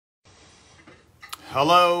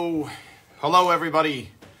Hello,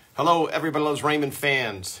 everybody. Hello, Everybody Loves Raymond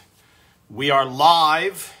fans. We are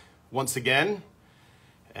live once again,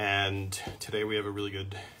 and today we have a really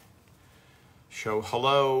good show.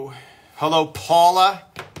 Hello, Paula.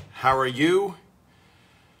 How are you?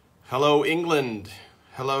 Hello, England.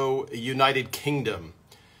 Hello, United Kingdom.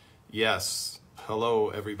 Yes.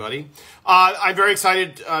 Hello, everybody. I'm very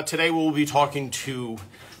excited. Today we'll be talking to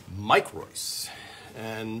Mike Royce,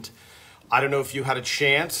 and I don't know if you had a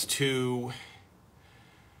chance to...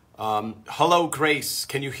 hello, Grace.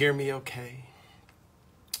 Can you hear me okay?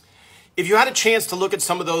 If you had a chance to look at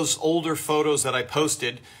some of those older photos that I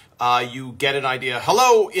posted, you get an idea.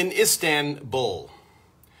 Hello in Istanbul.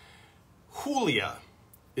 Julia.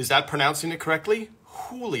 Is that pronouncing it correctly?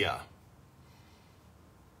 Julia.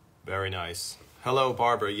 Very nice. Hello,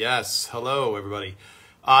 Barbara. Yes. Hello, everybody.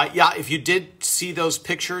 Yeah, if you did see those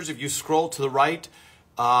pictures, if you scroll to the right,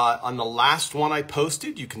 on the last one I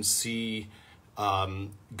posted, you can see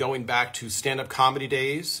going back to stand-up comedy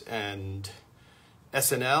days and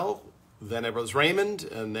SNL, then it was Raymond,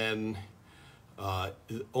 and then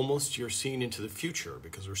almost you're seeing into the future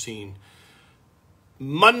because we're seeing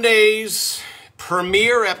Monday's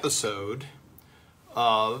premiere episode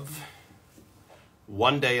of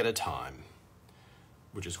One Day at a Time,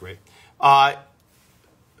 which is great.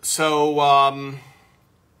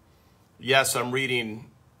 Yes, I'm reading.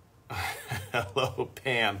 Hello,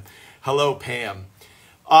 Pam. Hello, Pam.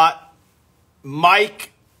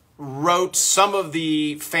 Mike wrote some of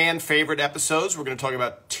the fan favorite episodes. We're going to talk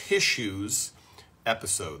about Tissues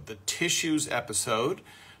episode. The Tissues episode.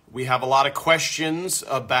 We have a lot of questions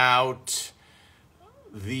about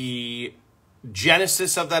the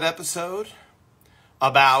genesis of that episode,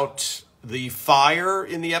 about the fire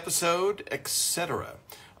in the episode, etc.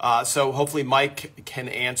 So hopefully Mike can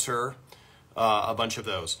answer a bunch of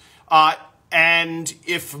those. And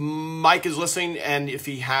if Mike is listening and if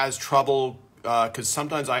he has trouble, because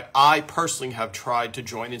sometimes I personally have tried to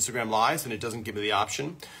join Instagram Lives and it doesn't give me the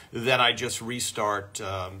option, then I just restart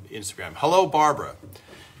Instagram. Hello, Barbara.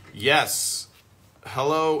 Yes.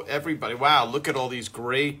 Hello, everybody. Wow, look at all these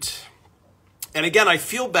great... And again, I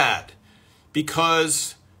feel bad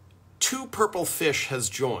because Two Purple Fish has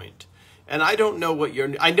joined. And I don't know what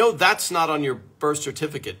your... I know that's not on your birth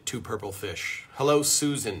certificate, Two Purple Fish. Hello,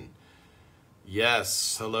 Susan.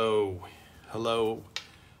 Yes, hello. Hello.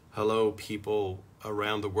 Hello, people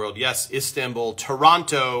around the world. Yes, Istanbul,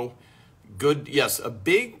 Toronto. Good, yes, a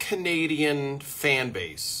big Canadian fan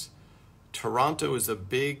base. Toronto is a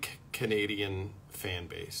big Canadian fan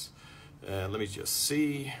base. Let me just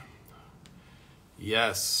see.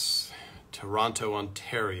 Yes, Toronto,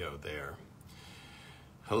 Ontario there.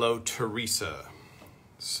 Hello, Teresa.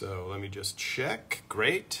 So let me just check.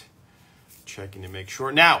 Great. Checking to make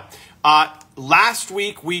sure. Now, last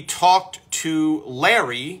week we talked to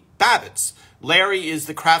Larry Babbitts. Larry is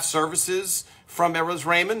the craft services from Everett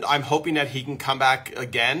Raymond. I'm hoping that he can come back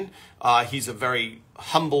again. He's a very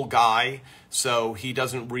humble guy, so he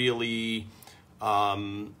doesn't really,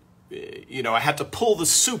 I had to pull the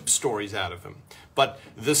soup stories out of him. But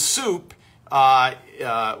the soup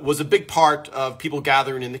was a big part of people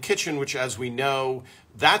gathering in the kitchen, which, as we know,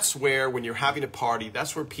 that's where, when you're having a party,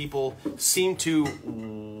 that's where people seem to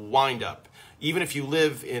wind up. Even if you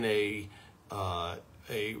live in a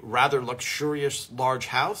rather luxurious large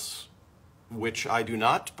house, which I do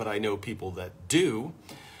not, but I know people that do,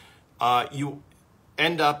 you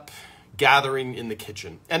end up gathering in the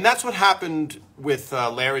kitchen. And that's what happened with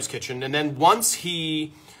Larry's kitchen. And then once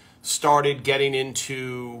he started getting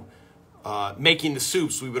into making the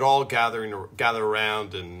soups, we would all gather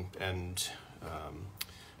around and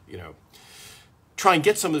try and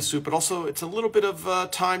get some of the soup. But also, it's a little bit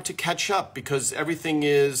of time to catch up because everything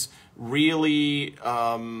is really,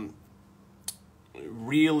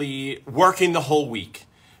 really working the whole week.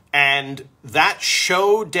 And that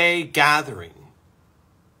show day gathering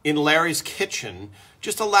in Larry's kitchen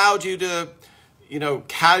just allowed you to,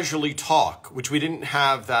 casually talk, which we didn't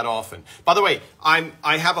have that often. By the way, I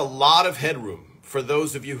have a lot of headroom for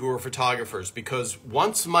those of you who are photographers because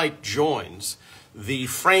once Mike joins, the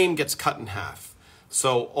frame gets cut in half.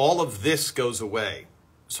 So all of this goes away.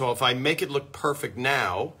 So if I make it look perfect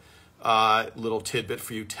now, little tidbit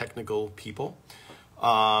for you technical people.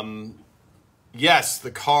 Yes,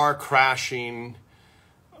 the car crashing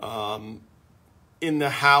in the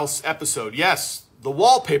house episode. Yes, the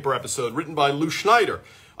wallpaper episode written by Lou Schneider.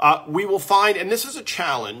 We will find, and this is a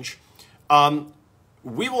challenge,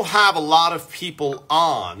 we will have a lot of people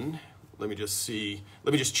on. Let me just see.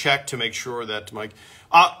 Let me just check to make sure that Mike...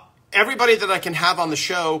 everybody that I can have on the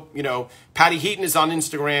show, Patty Heaton is on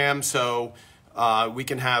Instagram, so We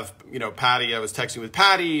can have, Patty. I was texting with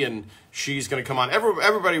Patty, and she's going to come on.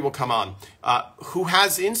 Everybody will come on who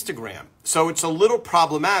has Instagram. So it's a little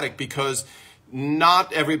problematic because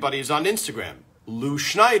not everybody is on Instagram. Lou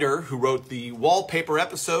Schneider, who wrote the wallpaper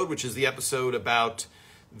episode, which is the episode about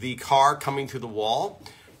the car coming through the wall,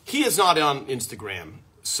 he is not on Instagram.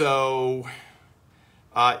 So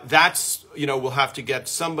that's, we'll have to get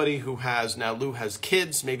somebody who has, now Lou has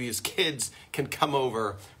kids, maybe his kids can come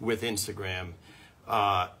over with Instagram.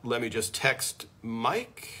 Let me just text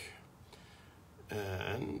Mike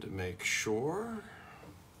and make sure.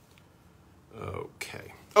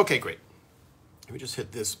 Okay, great. Let me just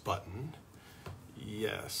hit this button.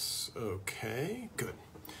 Yes, okay, good.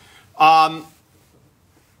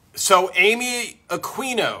 So Amy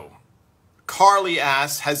Aquino, Carly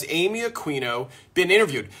asks, has Amy Aquino been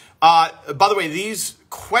interviewed? By the way, these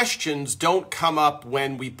questions don't come up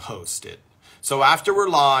when we post it. So after we're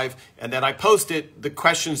live and then I post it, the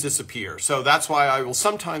questions disappear. So that's why I will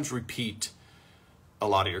sometimes repeat a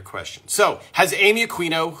lot of your questions. So has Amy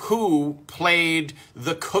Aquino, who played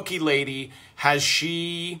the Cookie Lady, has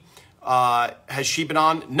she been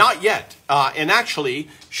on? Not yet. And actually,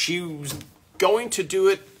 she was going to do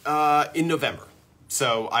it in November.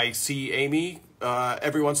 So I see Amy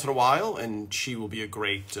every once in a while, and she will be a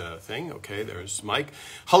great thing. Okay, there's Mike.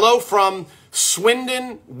 Hello from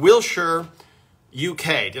Swindon, Wiltshire,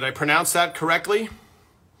 UK. Did I pronounce that correctly?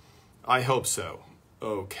 I hope so.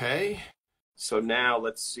 Okay. So now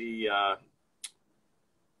let's see how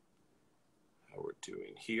we're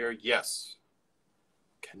doing here. Yes.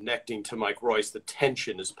 Connecting to Mike Royce. The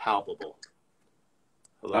tension is palpable.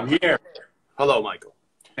 Hello. I'm here. Hello, Michael.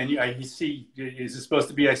 And you see, is it supposed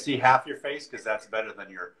to be I see half your face? Because that's better than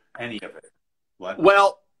any of it. What?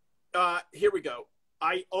 Well, here we go.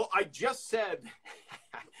 I just said,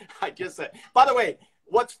 by the way,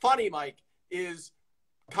 what's funny, Mike, is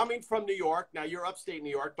coming from New York. Now, you're upstate New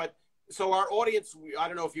York, but so our audience, I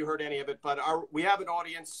don't know if you heard any of it, but we have an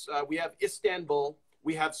audience. We have Istanbul,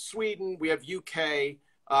 we have Sweden, we have UK.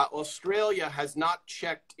 Australia has not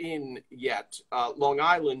checked in yet. Long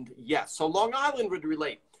Island, yes. So Long Island would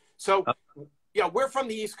relate. So, yeah, we're from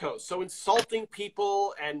the East Coast. So insulting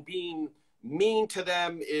people and being mean to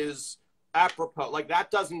them is apropos. Like,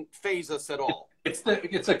 that doesn't faze us at all.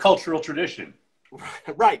 It's a cultural tradition.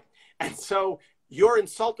 Right. And so you're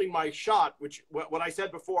insulting my shot, which what I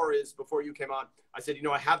said before is, before you came on, I said,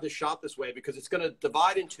 I have this shot this way because it's going to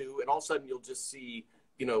divide in two, and all of a sudden you'll just see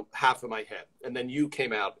half of my head. And then you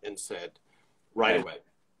came out and said right away.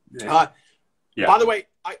 Yeah. By the way,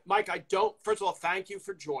 Mike, first of all, thank you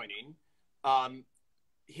for joining.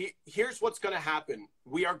 Here's what's going to happen.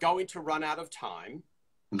 We are going to run out of time.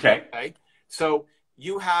 Okay. So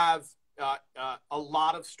you have a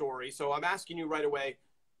lot of stories. So I'm asking you right away,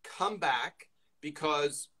 come back,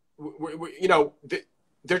 because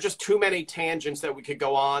there's just too many tangents that we could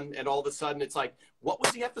go on, and all of a sudden it's like, what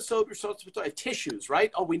was the episode we're supposed to talk about? Tissues,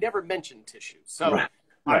 right? Oh, we never mentioned tissues. So right.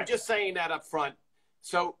 I'm just saying that up front.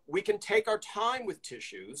 So we can take our time with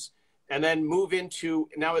tissues and then move into,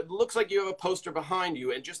 now it looks like you have a poster behind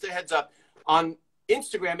you, and just a heads up, on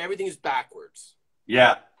Instagram, everything is backwards.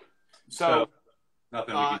 Yeah. So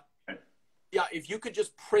nothing we can... Yeah, if you could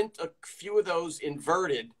just print a few of those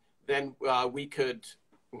inverted, then we could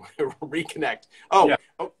reconnect. Oh, yeah.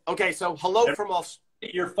 Okay. So hello from us.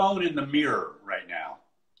 Your phone in the mirror right now.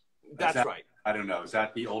 That's right. I don't know. Is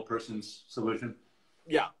that the old person's solution?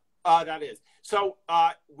 Yeah, that is. So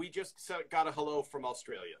we just got a hello from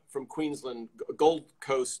Australia, from Queensland, Gold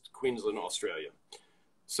Coast, Queensland, Australia.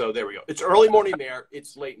 So there we go. It's early morning there.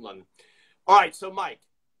 It's late in London. All right. So Mike,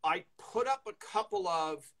 I put up a couple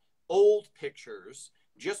of old pictures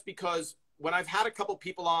just because when I've had a couple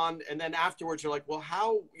people on, and then afterwards you're like, well,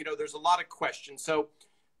 how, there's a lot of questions. So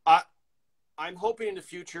I'm hoping in the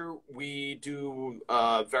future we do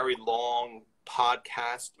a very long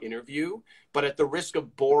podcast interview, but at the risk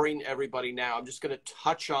of boring everybody now, I'm just going to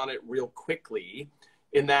touch on it real quickly,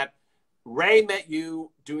 in that Ray met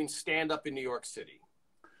you doing stand-up in New York City.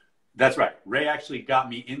 That's right. Ray actually got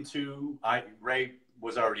me into, Ray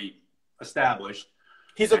was already established.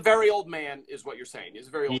 He's a very old man, is what you're saying. He's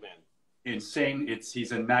a very old man. Insane.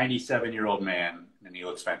 He's a 97-year-old man, and he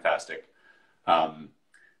looks fantastic.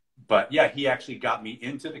 But yeah, he actually got me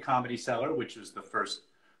into the Comedy Cellar, which was the first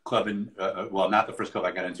club well, not the first club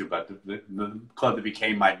I got into, but the club that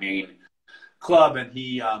became my main club. And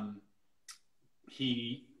they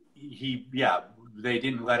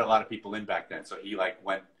didn't let a lot of people in back then. So he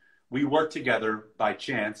we worked together by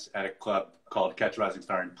chance at a club called Catch a Rising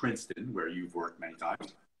Star in Princeton, where you've worked many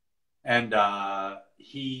times. And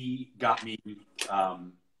he got me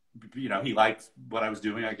you know, he liked what I was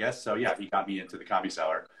doing, I guess. So yeah, he got me into the Comedy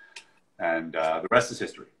Cellar, and the rest is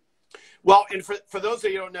history. Well, and for those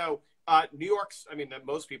of you who don't know, New York's, I mean,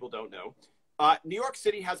 most people don't know, New York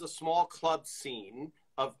City has a small club scene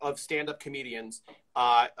of stand-up comedians,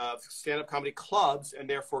 of stand-up comedy clubs, and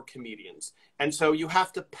therefore comedians. And so you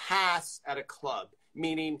have to pass at a club,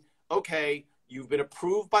 meaning, okay, you've been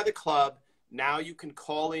approved by the club. Now you can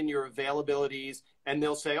call in your availabilities, and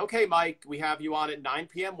they'll say, okay, Mike, we have you on at 9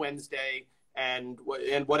 p.m. Wednesday and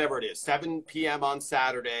whatever it is, 7 p.m. on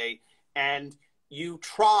Saturday. And you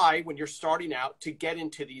try, when you're starting out, to get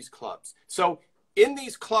into these clubs. So in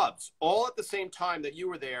these clubs, all at the same time that you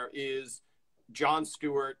were there, is Jon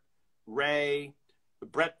Stewart, Ray,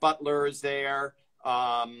 Brett Butler is there.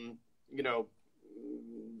 You know,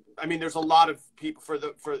 I mean, there's a lot of people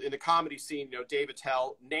in the comedy scene. You know, Dave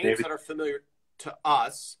Attell, names that are familiar to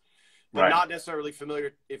us, but not necessarily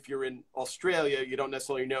familiar. If you're in Australia, you don't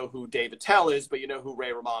necessarily know who Dave Attell is, but you know who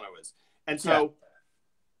Ray Romano is. And so,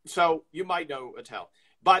 so you might know Attell.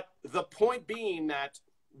 But the point being that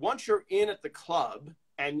once you're in at the club,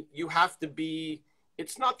 and you have to be,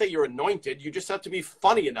 it's not that you're anointed, you just have to be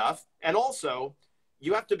funny enough. And also,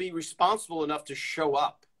 you have to be responsible enough to show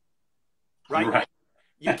up. Right.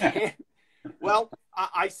 You can't. Well,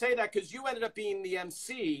 I say that because you ended up being the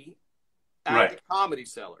MC at the Comedy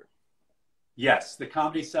Cellar. Yes, the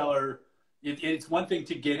Comedy Cellar, it's one thing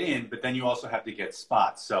to get in, but then you also have to get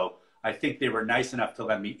spots. So I think they were nice enough to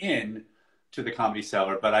let me in to the Comedy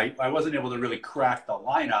Cellar, but I wasn't able to really crack the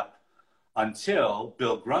lineup until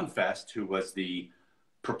Bill Grunfest, who was the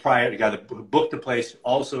proprietor, the guy that booked the place,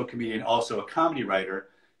 also a comedian, also a comedy writer.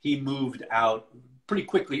 He moved out pretty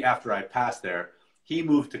quickly after I passed there. He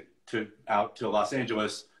moved out to Los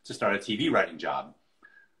Angeles to start a TV writing job.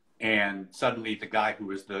 And suddenly the guy who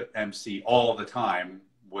was the MC all the time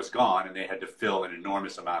was gone, and they had to fill an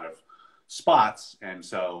enormous amount of spots. And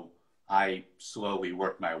so I slowly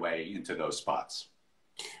worked my way into those spots.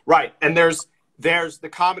 Right. And there's the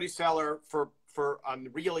Comedy Cellar for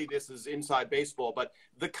really, this is inside baseball, but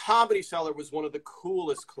the Comedy Cellar was one of the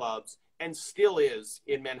coolest clubs and still is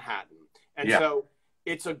in Manhattan. And so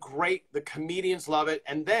it's the comedians love it.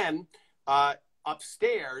 And then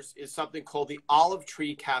upstairs is something called the Olive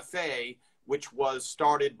Tree Cafe, which was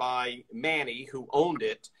started by Manny, who owned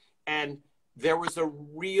it. And there was a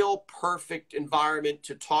real perfect environment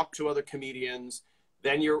to talk to other comedians.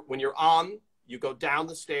 Then when you're on, you go down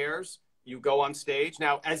the stairs, you go on stage.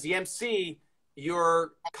 Now, as the MC,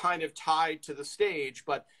 you're kind of tied to the stage,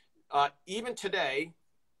 but even today,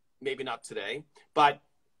 maybe not today, but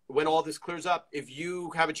when all this clears up, if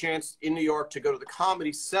you have a chance in New York to go to the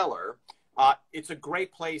Comedy Cellar, it's a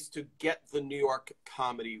great place to get the New York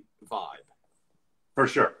comedy vibe. For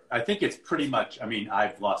sure. I think it's pretty much, I mean,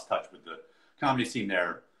 I've lost touch with the comedy scene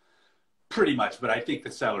there pretty much, but I think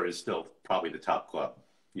the Cellar is still probably the top club.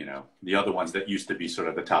 You know, the other ones that used to be sort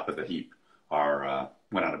of the top of the heap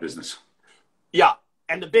went out of business. Yeah.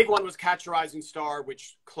 And the big one was Catch a Rising Star,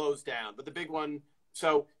 which closed down. But the big one,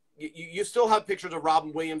 so you still have pictures of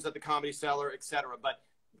Robin Williams at the Comedy Cellar, et cetera. But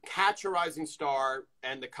Catch a Rising Star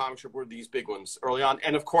and the Comic Strip were these big ones early on.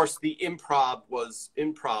 And of course, the Improv was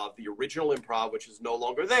Improv, the original Improv, which is no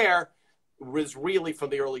longer there, was really from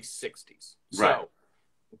the early 60s. Right. So,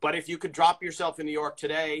 but if you could drop yourself in New York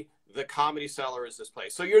today, the Comedy Cellar is this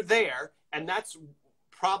place. So you're there, and that's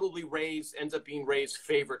probably ends up being Ray's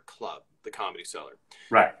favorite club, the Comedy Cellar.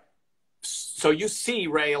 Right. So you see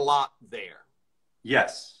Ray a lot there.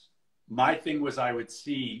 Yes. My thing was I would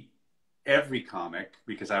see every comic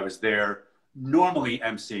because I was there normally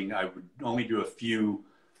emceeing. I would only do a few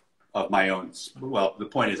of my own. Well, the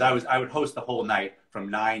point is I would host the whole night from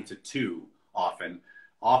 9 to 2 often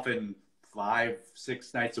 5,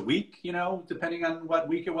 6 nights a week, you know, depending on what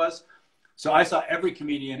week it was. So I saw every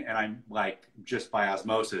comedian, and I'm like, just by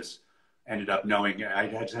osmosis, ended up knowing I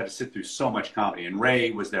just had to sit through so much comedy. And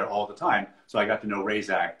Ray was there all the time. So I got to know Ray's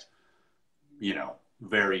act, you know,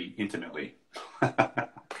 very intimately.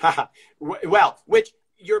 Well, which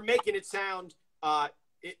you're making it sound,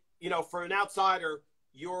 you know, for an outsider,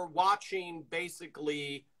 you're watching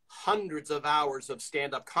basically hundreds of hours of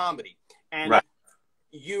stand-up comedy. And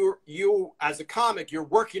you as a comic, you're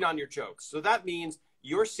working on your jokes. So that means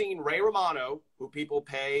you're seeing Ray Romano, who people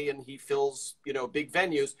pay and he fills, you know, big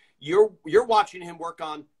venues. You're watching him work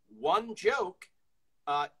on one joke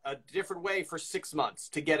a different way for 6 months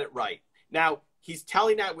to get it right. Now, he's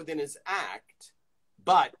telling that within his act,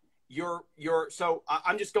 but so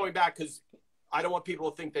I'm just going back because I don't want people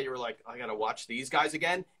to think that you're like, I got to watch these guys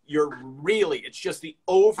again. It's just the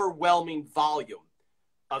overwhelming volume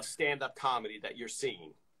of stand-up comedy that you're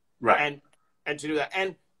seeing. Right. And to do that.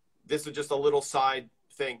 And this is just a little side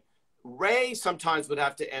thing. Ray sometimes would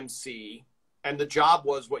have to MC, and the job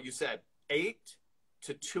was what you said, 8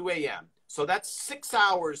 to 2 a.m. So that's 6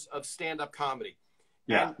 hours of stand-up comedy.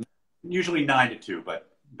 Yeah, and usually 9 to 2, but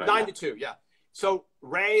 9 to 2, yeah. So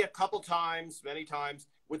Ray, a couple times, many times,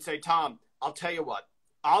 would say, Tom, I'll tell you what,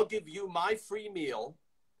 I'll give you my free meal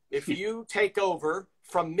if you take over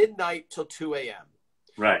from midnight till 2 a.m.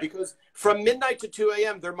 Right. Because from midnight to 2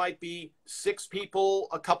 a.m., there might be 6 people,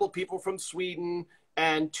 a couple people from Sweden,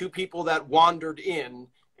 and 2 people that wandered in.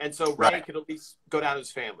 And so Ray could at least go down to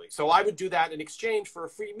his family. So I would do that in exchange for a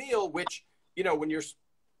free meal, which, you know, when you're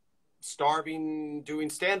starving doing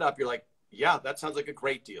stand-up, you're like, yeah, that sounds like a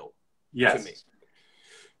great deal to me.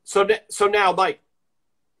 So now, Mike,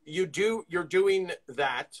 you're doing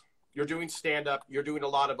that. You're doing stand-up. You're doing a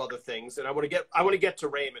lot of other things, and I want to get to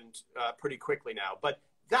Raymond pretty quickly now. But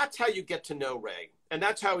that's how you get to know Ray, and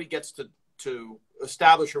that's how he gets to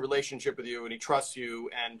establish a relationship with you, and he trusts you.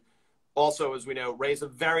 And also, as we know, Ray's a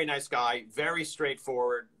very nice guy, very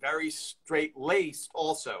straightforward, very straight-laced.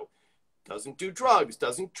 Also, doesn't do drugs,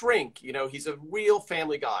 doesn't drink. You know, he's a real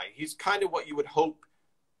family guy. He's kind of what you would hope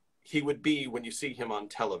he would be when you see him on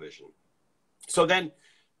television. So then,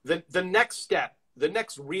 the next step. The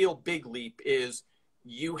next real big leap is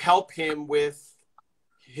you help him with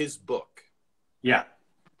his book. Yeah.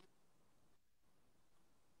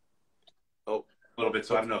 Oh, a little bit.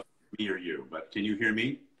 So I don't know if it's me or you, but can you hear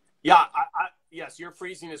me? Yeah. Yes, you're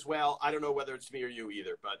freezing as well. I don't know whether it's me or you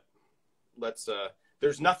either, but let's,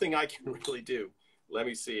 there's nothing I can really do. Let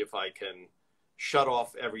me see if I can shut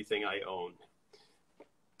off everything I own.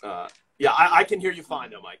 Yeah, I can hear you fine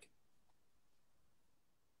though, Mike.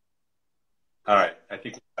 All right, I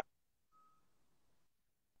think.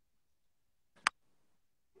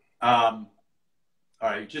 All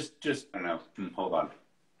right, just I don't know. Hold on.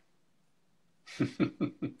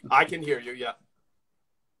 I can hear you. Yeah.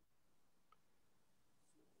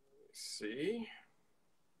 Let's see.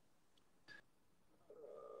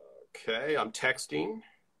 Okay, I'm texting.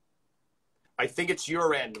 I think it's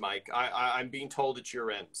your end, Mike. I'm being told it's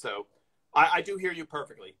your end, so I do hear you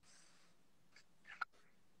perfectly.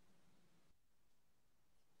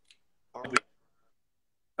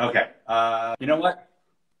 Okay. You know what?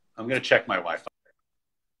 I'm going to check my Wi-Fi.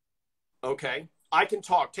 Okay. I can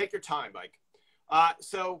talk. Take your time, Mike.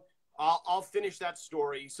 So I'll finish that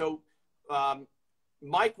story. So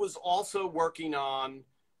Mike was also working on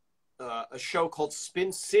a show called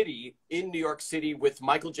Spin City in New York City with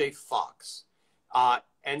Michael J. Fox.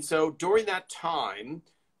 And so during that time,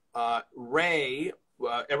 Ray,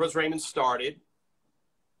 Everett Raymond started.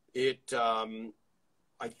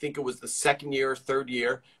 I think it was the second year or third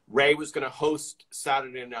year, Ray was going to host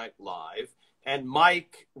Saturday Night Live, and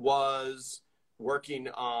Mike was working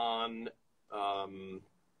on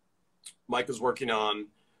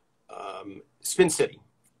Spin City.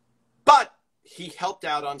 But he helped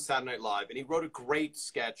out on Saturday Night Live, and he wrote a great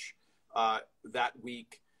sketch that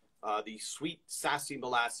week, the Sweet Sassy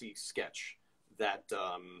Molassy sketch that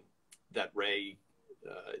Ray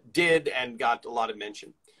did and got a lot of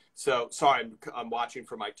mention. So sorry, I'm watching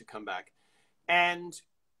for Mike to come back. And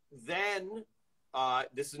then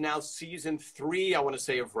this is now season 3, I want to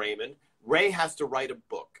say, of Raymond. Ray has to write a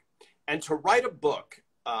book. And to write a book,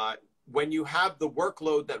 when you have the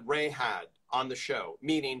workload that Ray had on the show,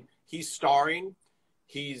 meaning he's starring,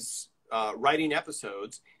 he's writing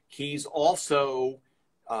episodes, he's also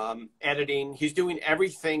editing, he's doing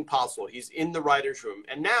everything possible. He's in the writer's room.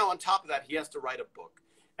 And now on top of that, he has to write a book.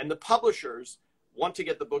 And the publishers want to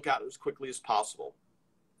get the book out as quickly as possible.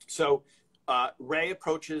 So Ray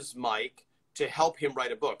approaches Mike to help him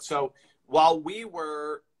write a book. So while we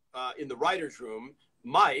were in the writer's room,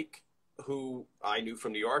 Mike, who I knew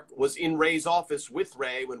from New York, was in Ray's office with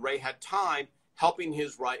Ray when Ray had time, helping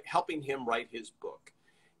him write his book.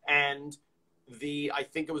 And I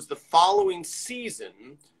think it was the following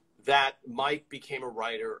season that Mike became a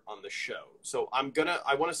writer on the show. So I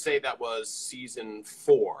want to say that was season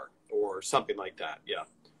 4 or something like that. Yeah.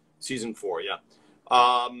 Season 4. Yeah.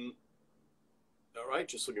 All right.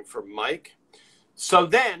 Just looking for Mike. So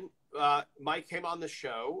then Mike came on the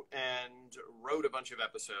show and wrote a bunch of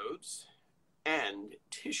episodes and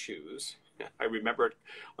tissues. I remember,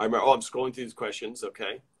 oh, I'm scrolling through these questions.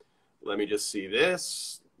 Okay. Let me just see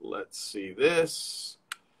this. Let's see this.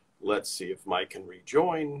 Let's see if Mike can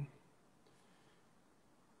rejoin.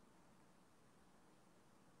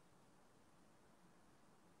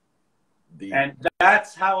 And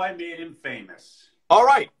that's how I made him famous. All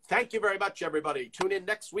right. Thank you very much, everybody. Tune in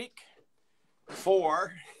next week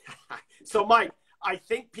for. So, Mike, I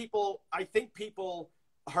think people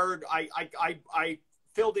heard. I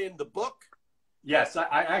filled in the book. Yes,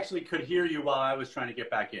 I actually could hear you while I was trying to get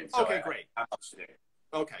back in. So Okay, great. I'm up to date.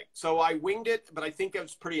 Okay, so I winged it, but I think it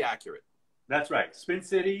was pretty accurate. That's right. Spin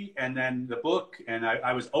City, and then the book, and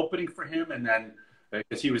I was opening for him, and then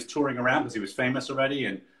because he was touring around because he was famous already,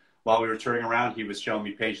 and while we were touring around, he was showing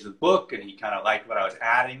me pages of the book, and he kind of liked what I was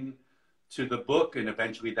adding to the book, and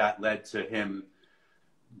eventually that led to him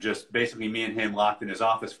just basically me and him locked in his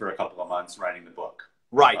office for a couple of months writing the book.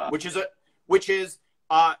 Right, which is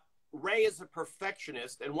Ray is a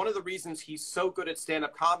perfectionist, and one of the reasons he's so good at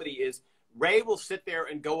stand-up comedy is Ray will sit there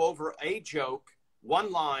and go over a joke,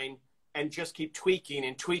 one line, and just keep tweaking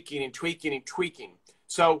and tweaking and tweaking and tweaking.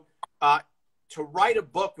 So to write a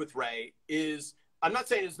book with Ray is, I'm not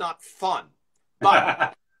saying it's not fun,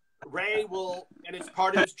 but Ray will, and it's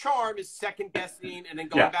part of his charm, is second guessing and then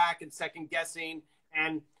going back and second guessing.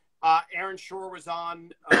 And Aaron Shore was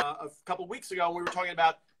on a couple of weeks ago, and we were talking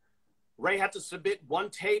about Ray had to submit one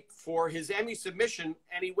tape for his Emmy submission,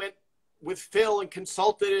 and he went with Phil and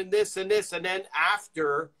consulted in this and this. And then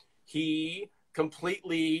after he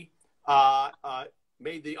completely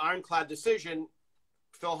made the ironclad decision,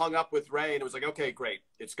 Phil hung up with Ray, and it was like, okay, great.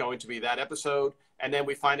 It's going to be that episode. And then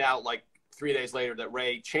we find out like 3 days later that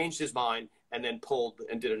Ray changed his mind and then pulled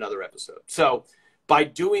and did another episode. So by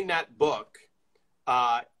doing that book,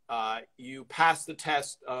 you pass the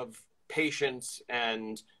test of patience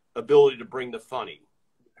and ability to bring the funny,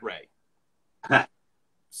 Ray.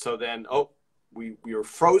 So then, we were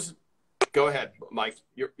frozen. Go ahead, Mike.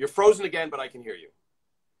 You're frozen again, but I can hear you.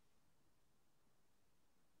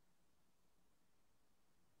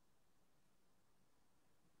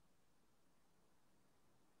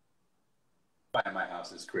 My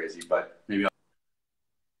house is crazy, but maybe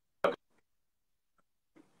I'll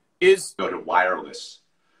go to wireless.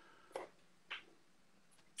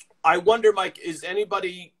 I wonder, Mike, is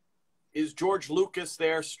George Lucas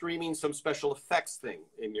there streaming some special effects thing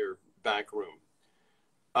in your back room?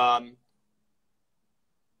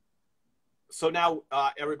 So now,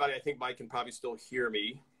 everybody, I think Mike can probably still hear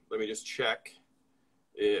me. Let me just check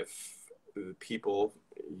if the people,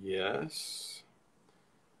 yes.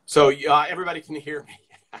 So everybody can hear me.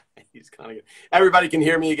 He's kind of good. Everybody can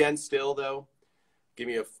hear me again still, though. Give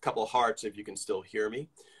me a couple of hearts if you can still hear me.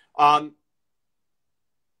 So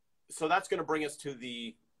that's going to bring us to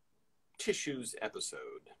the tissues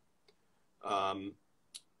episode.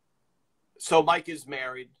 So Mike is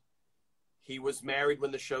married. He was married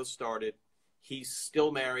when the show started. He's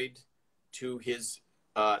still married to his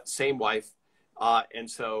same wife.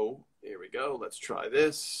 And so here we go. Let's try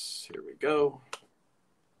this. Here we go.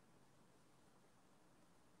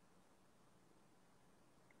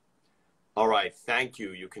 All right. Thank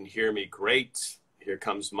you. You can hear me great. Here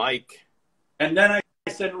comes Mike. And then I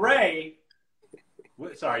said, Ray,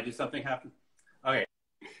 sorry, did something happen? Okay.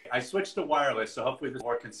 I switched to wireless, so hopefully this is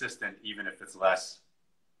more consistent, even if it's less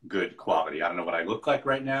good quality. I don't know what I look like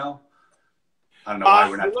right now. I don't know why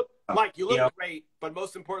we're not. Mike, you look great, but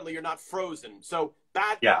most importantly, you're not frozen. So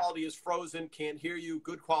bad quality is frozen, can't hear you.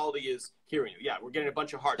 Good quality is hearing you. Yeah, we're getting a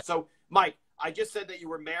bunch of hearts. So, Mike, I just said that you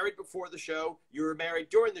were married before the show, you were married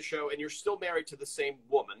during the show, and you're still married to the same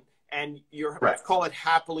woman. And you're, let's call it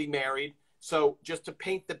happily married. So just to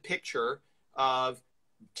paint the picture of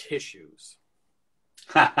tissues.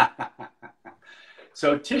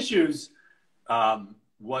 So tissues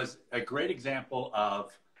was a great example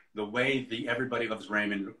of the way the Everybody Loves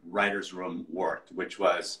Raymond writer's room worked, which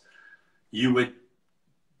was you would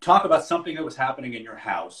talk about something that was happening in your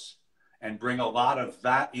house and bring a lot of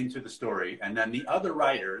that into the story. And then the other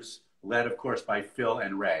writers, led of course by Phil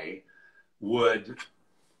and Ray, would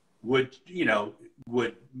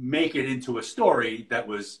make it into a story that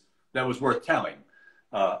was worth telling,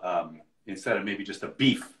 instead of maybe just a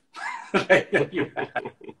beef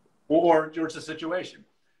or just a situation.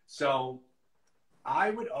 So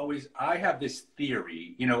I have this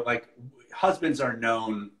theory, like husbands are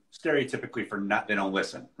known stereotypically for they don't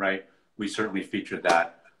listen, right? We certainly featured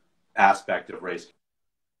that aspect of Ray's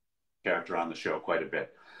character on the show quite a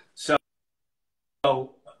bit. So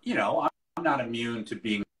I'm not immune to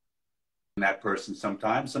being that person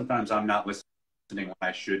sometimes. Sometimes I'm not listening when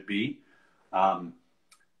I should be.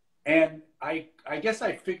 And I guess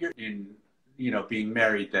I figured in, being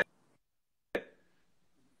married that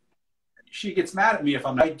she gets mad at me if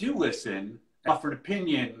I do listen, offer an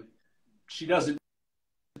opinion. She'd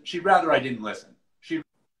rather I didn't listen. She'd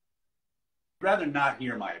rather not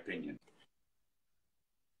hear my opinion.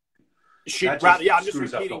 She'd rather, I'm just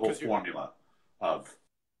screws up the whole formula of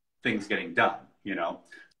things getting done,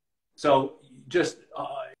 So just,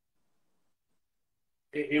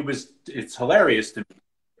 it's hilarious to me.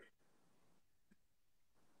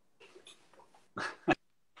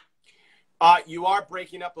 You are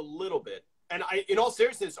breaking up a little bit. And in all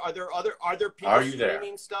seriousness, are there people Are you there?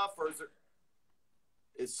 streaming stuff, or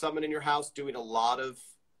is someone in your house doing a lot of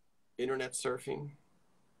internet surfing?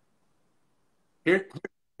 Here's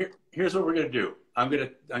what we're gonna do.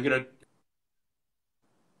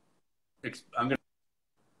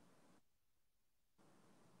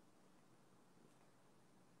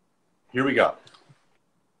 Here we go.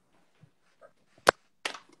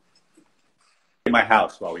 In my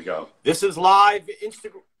house while we go. This is live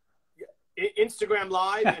Instagram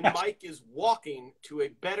Live, and Mike is walking to a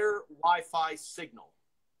better Wi-Fi signal.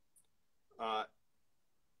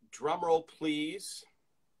 Drum roll, please.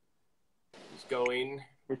 He's going.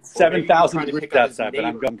 It's 7,000 degrees outside, but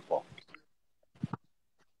I'm comfortable.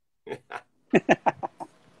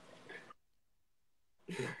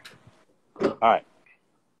 All right.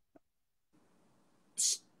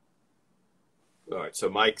 All right, so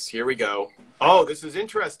Mike's, here we go. Oh, this is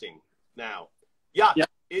interesting now. Yeah, yeah.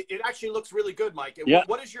 It actually looks really good, Mike. Yeah.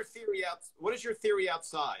 What is your theory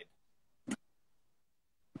outside?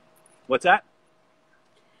 What's that?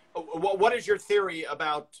 What is your theory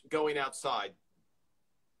about going outside?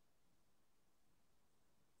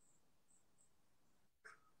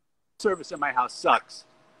 Service at my house sucks.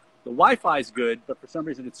 The Wi-Fi is good, but for some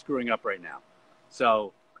reason it's screwing up right now.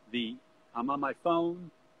 So I'm on my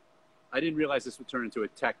phone. I didn't realize this would turn into a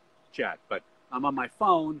tech chat, but I'm on my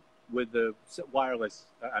phone with the wireless.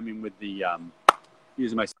 With the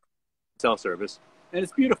using my cell service, and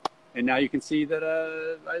it's beautiful. And now you can see that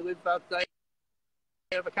I live outside.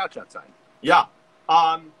 I have a couch outside. Yeah,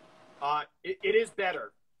 it is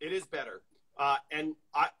better. It is better. And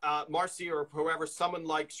Marcy or whoever, someone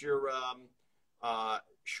likes your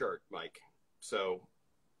shirt, Mike. So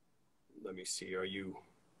let me see. Are you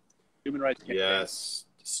human rights? Yes.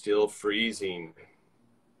 Still freezing.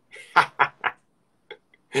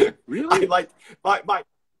 Really? Mike.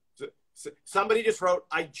 Somebody just wrote,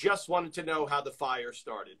 I just wanted to know how the fire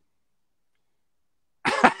started.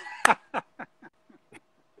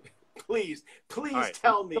 Please right.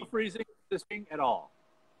 Tell me. Still freezing this thing at all?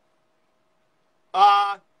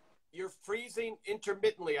 You're freezing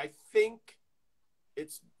intermittently. I think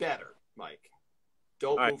it's better, Mike.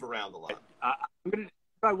 Don't move around a lot. I'm going to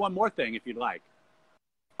try one more thing if you'd like.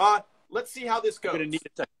 Let's see how this goes. I'm going to need a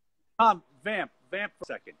second. Vamp for a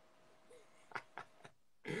second.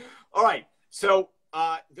 All right. So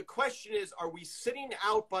the question is, are we sitting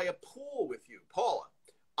out by a pool with you, Paula?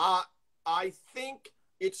 I think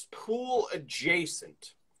it's pool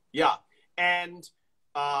adjacent. Yeah. And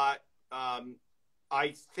I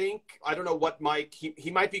think, I don't know what Mike, he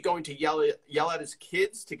might be going to yell at his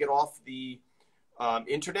kids to get off the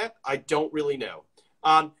internet. I don't really know.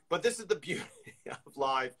 But this is the beauty of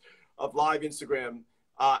live Instagram.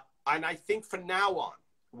 And I think from now on,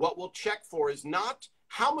 what we'll check for is not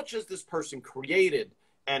how much has this person created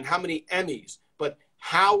and how many Emmys, but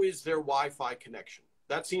how is their Wi-Fi connection?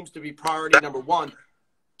 That seems to be priority number one.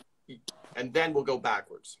 And then we'll go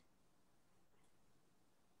backwards.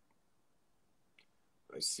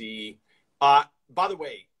 I see. By the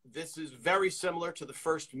way, this is very similar to the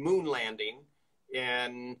first moon landing.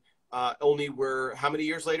 And only we're, how many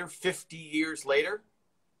years later? 50 years later.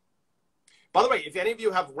 By the way, if any of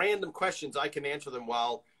you have random questions, I can answer them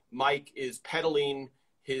while Mike is peddling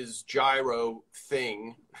his gyro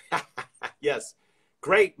thing. Yes.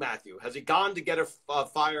 Great, Matthew. Has he gone to get a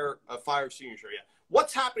fire extinguisher? Yeah.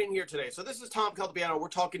 What's happening here today? So this is Tom Caltabiano. We're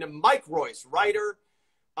talking to Mike Royce, writer,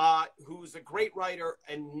 who's a great writer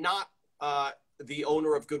and not the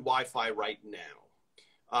owner of Good Wi-Fi right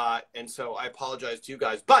now. And so I apologize to you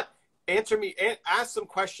guys. But ask some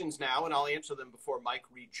questions now, and I'll answer them before Mike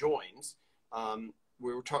rejoins.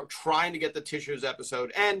 We were trying to get the tissues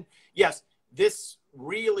episode. And yes, this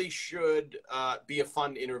really should be a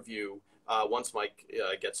fun interview once Mike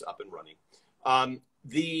gets up and running.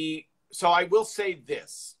 So I will say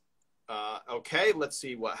this. Okay, let's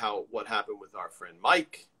see what happened with our friend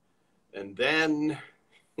Mike. And then,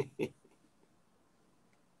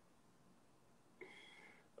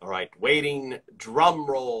 all right, waiting, drum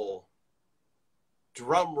roll.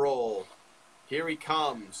 Drum roll. Here he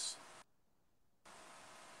comes.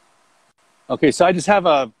 Okay, so I just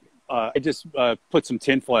have put some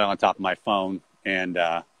tinfoil on top of my phone, and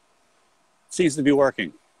it seems to be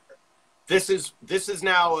working. This is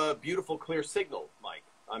now a beautiful, clear signal, Mike.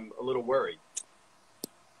 I'm a little worried.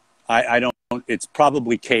 I don't. It's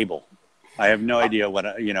probably cable. I have no idea what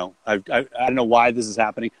I don't know why this is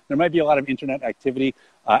happening. There might be a lot of internet activity.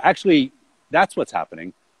 Actually, that's what's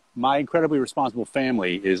happening. My incredibly responsible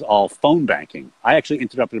family is all phone banking. I actually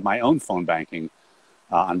interrupted my own phone banking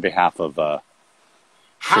on behalf of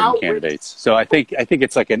certain candidates. So I think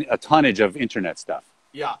it's like a tonnage of internet stuff.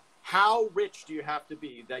 Yeah. How rich do you have to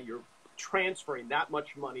be that you're transferring that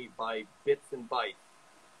much money by bits and bytes?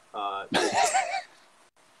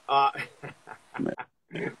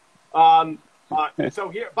 So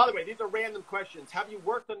here, by the way, these are random questions. Have you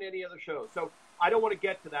worked on any other shows? So I don't want to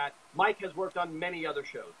get to that. Mike has worked on many other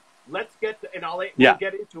shows. Let's get to, and we'll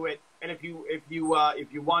get into it. And if you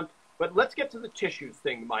want, but let's get to the tissues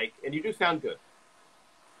thing, Mike. And you do sound good.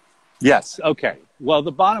 Yes. Okay. Well,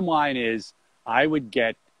 the bottom line is I would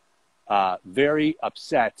get very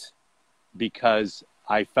upset because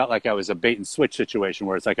I felt like I was a bait and switch situation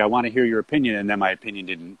where it's like, I want to hear your opinion. And then my opinion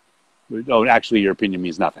didn't. Oh, actually, your opinion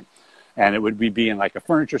means nothing. And it would be in like a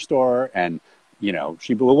furniture store. And, you know,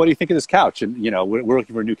 she'd be, well, what do you think of this couch? And, you know, we're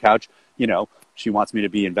looking for a new couch. You know, she wants me to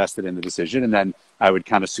be invested in the decision. And then I would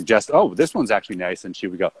kind of suggest, oh, this one's actually nice. And she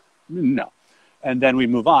would go, no. And then we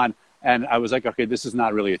move on. And I was like, okay, this is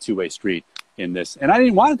not really a two-way street in this. And I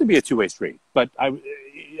didn't want it to be a two-way street. But I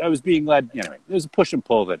was being led, anyway, there's a push and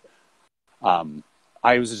pull that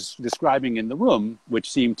I was just describing in the room,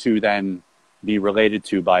 which seemed to then be related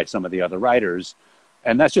to by some of the other writers.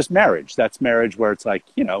 And that's just marriage. That's marriage where it's like,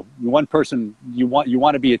 you know, one person, you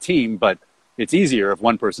want to be a team, but it's easier if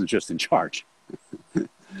one person's just in charge.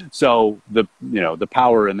 So the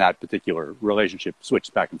power in that particular relationship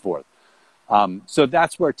switched back and forth. So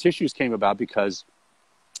that's where Tissues came about, because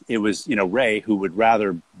it was, you know, Ray, who would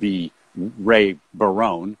rather be Ray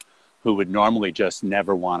Barone, who would normally just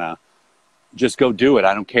never want to just go do it.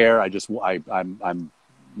 I don't care.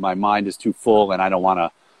 My mind is too full and I don't want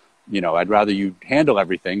to, you know, I'd rather you handle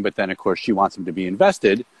everything. But then, of course, she wants him to be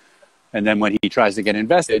invested. And then when he tries to get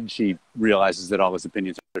invested, she realizes that all his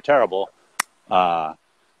opinions are terrible.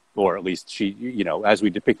 Or at least she, you know, as we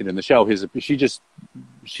depicted in the show,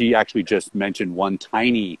 she actually just mentioned one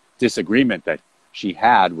tiny disagreement that she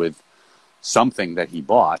had with something that he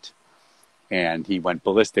bought. And he went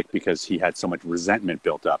ballistic because he had so much resentment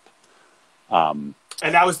built up. And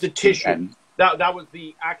that was the tissue. That was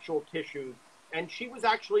the actual tissue. And she was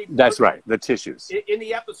actually... That's right, the tissues. In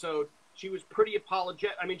the episode, she was pretty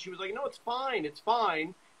apologetic. I mean, she was like, no, it's fine, it's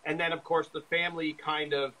fine. And then, of course, the family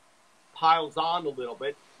kind of piles on a little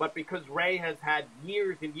bit. But because Ray has had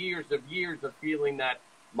years and years of feeling that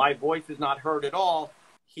my voice is not heard at all,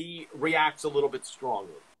 he reacts a little bit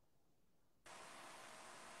strongly.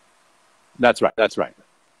 That's right.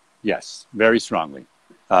 Yes, very strongly.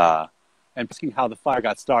 And asking how the fire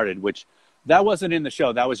got started, which that wasn't in the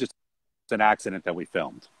show. That was just an accident that we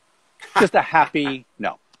filmed. Just a happy,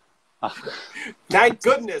 no. Thank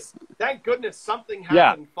goodness something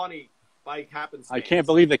happened funny by happenstance. I can't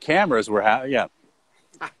believe the cameras were,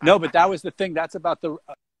 No, but that was the thing. That's about the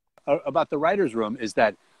writer's room, is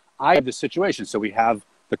that I have the situation. So we have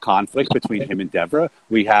the conflict between him and Deborah.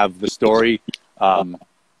 We have the story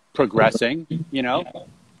progressing, you know,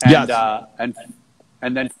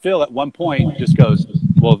 and then Phil at one point just goes,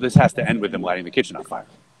 well, this has to end with him lighting the kitchen on fire.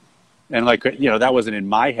 And like, you know, that wasn't in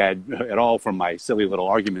my head at all from my silly little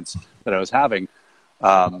arguments that I was having.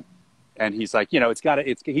 And he's like, you know, he's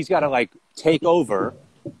got to like take over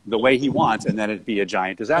the way he wants, and then it'd be a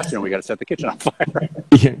giant disaster, and we got to set the kitchen on fire.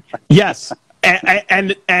 Yes.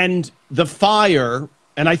 And the fire,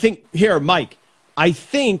 and I think here, Mike, I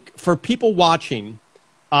think for people watching,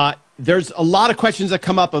 there's a lot of questions that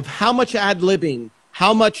come up of how much ad-libbing,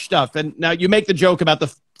 how much stuff. And now you make the joke about the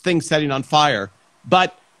thing setting on fire,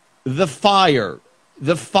 but the fire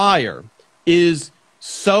is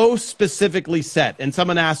so specifically set. And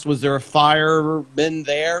someone asked, was there a fireman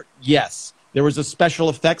there? Yes. There was a special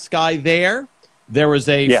effects guy there. There was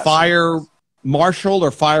a fire marshal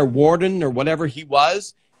or fire warden or whatever he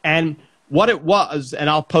was. And what it was, and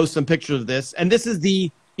I'll post some pictures of this, and this is the,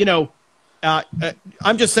 you know,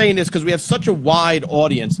 I'm just saying this because we have such a wide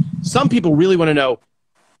audience. Some people really want to know,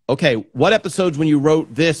 okay, what episodes when you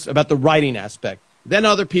wrote this about the writing aspect? Then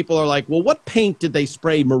other people are like, well, what paint did they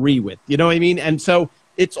spray Marie with? You know what I mean? And so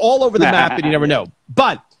it's all over the map and you never know.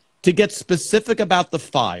 But to get specific about the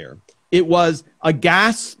fire, it was a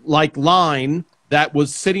gas-like line that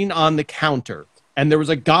was sitting on the counter. And there was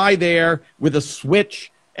a guy there with a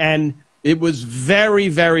switch, and it was very,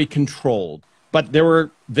 very controlled. But there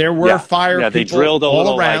were fire people they drilled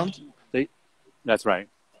all around. That's right.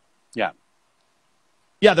 Yeah.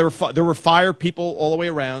 Yeah, there were fire people all the way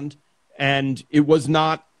around, and it was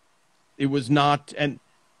not, and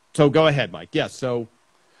so go ahead, Mike. Yes, so.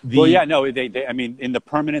 They I mean, in the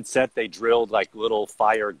permanent set, they drilled like little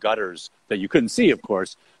fire gutters that you couldn't see, of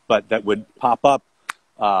course, but that would pop up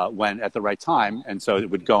when at the right time. And so it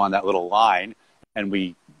would go on that little line. And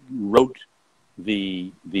we wrote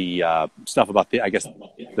the stuff about the, I guess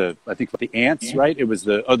I think the ants, right? It was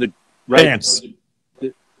the right? Ants.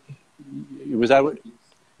 Was that what?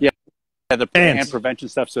 Yeah, the ant prevention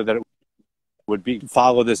stuff, so that it would be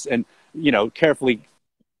follow this and carefully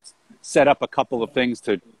set up a couple of things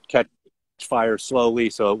to catch fire slowly,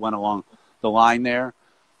 so it went along the line there.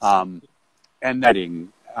 And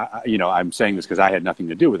netting, I'm saying this because I had nothing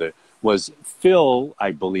to do with it. Was Phil,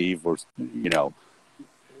 I believe, or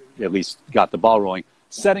at least got the ball rolling,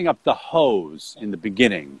 setting up the hose in the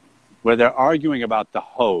beginning, where they're arguing about the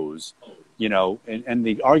hose, and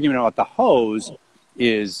the argument about the hose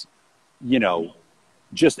is,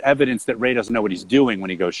 just evidence that Ray doesn't know what he's doing when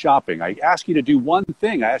he goes shopping. I asked you to do one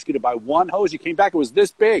thing. I asked you to buy one hose. You came back, it was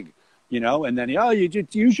this big, and then, you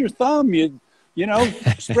just use your thumb,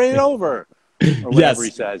 spray it over, or whatever he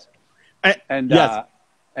says. And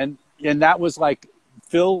that was like,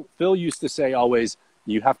 Phil used to say always,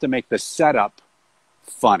 you have to make the setup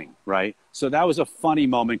funny, right? So that was a funny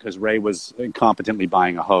moment because Ray was incompetently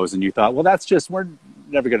buying a hose, and you thought, well, we're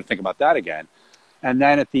never going to think about that again. And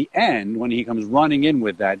then at the end, when he comes running in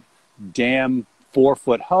with that damn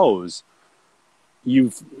 4-foot hose,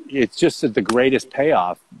 it's just the greatest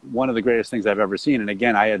payoff, one of the greatest things I've ever seen. And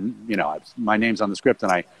again, I had, my name's on the script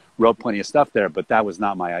and I wrote plenty of stuff there, but that was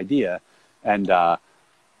not my idea. And I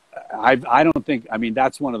don't think,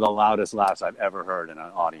 that's one of the loudest laughs I've ever heard in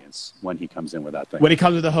an audience when he comes in with that thing. When he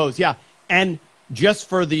comes with the hose, yeah. And just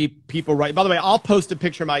for the people, right? By the way, I'll post a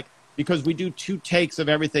picture, Mike, because we do 2 takes of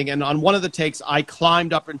everything. And on one of the takes, I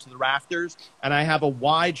climbed up into the rafters, and I have a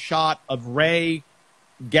wide shot of Ray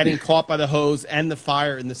getting caught by the hose and the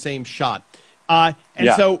fire in the same shot.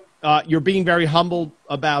 So you're being very humble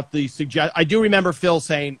about the suggestion. I do remember Phil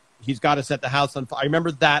saying he's got to set the house on fire. I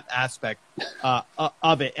remember that aspect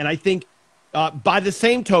of it. And I think by the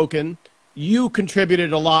same token, you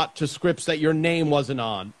contributed a lot to scripts that your name wasn't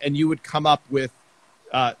on, and you would come up with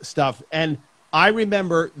stuff. And I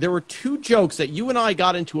remember there were 2 jokes that you and I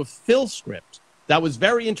got into a Phil script that was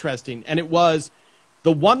very interesting. And it was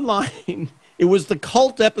the one line, it was the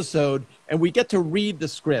cult episode, and we get to read the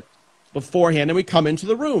script beforehand, and we come into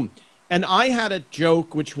the room. And I had a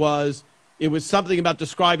joke, which was, it was something about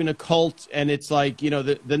describing a cult, and it's like,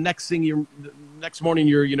 the next morning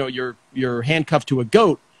you're handcuffed to a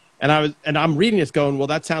goat. And I'm reading this going, well,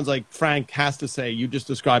 that sounds like Frank has to say, you just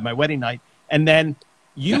described my wedding night. And then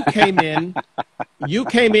you came in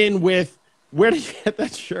with, where did you get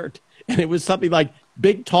that shirt? And it was something like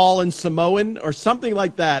big, tall, and Samoan, or something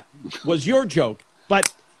like that was your joke.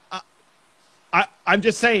 But I'm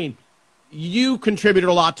just saying, you contributed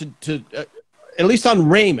a lot to at least on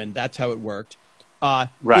Raymond, that's how it worked.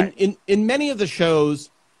 Right. In many of the shows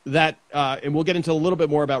that, and we'll get into a little bit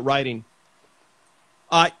more about writing,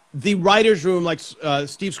 the writer's room, like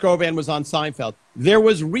Steve Scrovan was on Seinfeld, there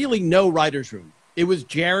was really no writer's room. It was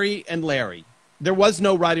Jerry and Larry. There was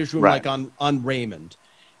no writer's room like on Raymond.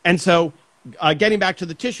 And so getting back to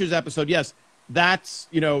the Tissues episode, yes, that's,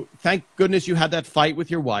 thank goodness you had that fight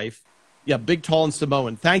with your wife. Yeah, big, tall, and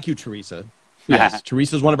Samoan. Thank you, Teresa. Yes,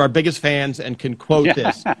 Teresa's one of our biggest fans and can quote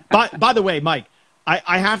this. By the way, Mike,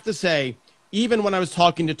 I have to say, even when I was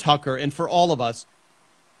talking to Tucker, and for all of us,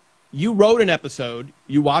 you wrote an episode,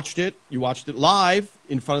 you watched it live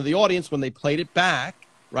in front of the audience when they played it back,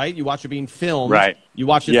 right? You watched it being filmed. Right. You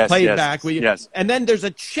watched it played back. Yes. And then there's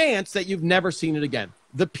a chance that you've never seen it again.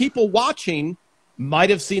 The people watching might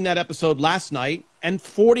have seen that episode last night and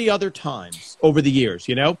 40 other times over the years,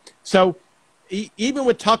 So even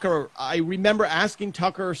with Tucker, I remember asking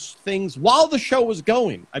Tucker things while the show was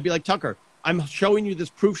going. I'd be like, Tucker, I'm showing you this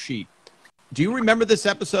proof sheet. Do you remember this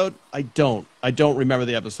episode? I don't remember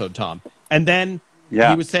the episode, Tom. And then he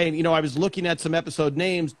was saying, I was looking at some episode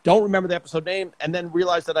names, don't remember the episode name, and then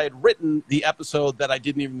realized that I had written the episode that I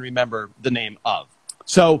didn't even remember the name of.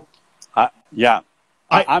 So, I'm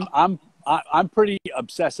pretty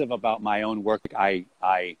obsessive about my own work. I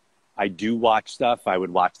do watch stuff. I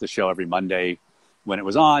would watch the show every Monday when it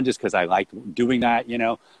was on, just because I liked doing that,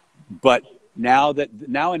 But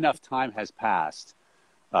now enough time has passed,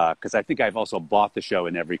 because I think I've also bought the show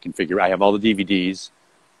in every configuration. I have all the DVDs,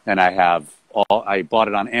 and I bought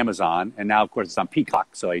it on Amazon, and now of course it's on Peacock.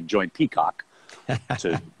 So I joined Peacock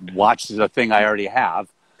to watch the thing I already have.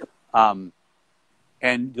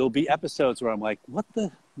 And there'll be episodes where I'm like,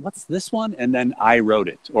 what's this one? And then I wrote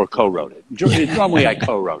it or co-wrote it. Normally I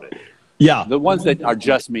co-wrote it. Yeah. The ones that are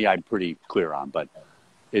just me, I'm pretty clear on, but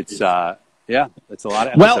it's it's a lot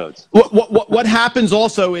of episodes. Well, what happens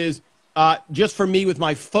also is, just for me with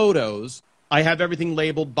my photos, I have everything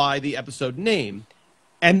labeled by the episode name.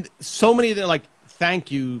 And so many of them are like,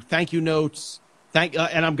 thank you notes,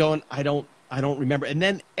 and I'm going, I don't I don't remember. And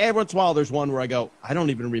then every once in a while, there's one where I go, I don't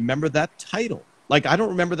even remember that title. Like, I don't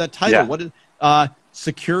remember that title. Yeah. What is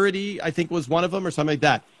Security, I think, was one of them or something like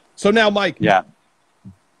that. So now, Mike,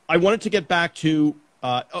 I wanted to get back to,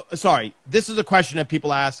 sorry, this is a question that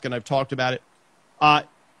people ask, and I've talked about it. I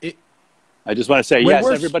just want to say, yes,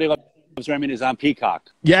 Everybody Loves Raymond is on Peacock.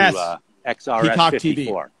 Yes. To, XRS Peacock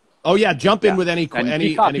 54. TV. Oh, yeah, jump in with any Peacock,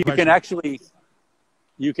 question.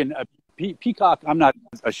 you can Peacock, I'm not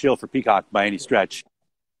a shill for Peacock by any stretch.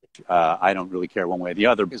 I don't really care one way or the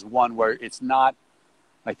other. Is one where it's not,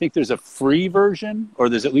 I think there's a free version, or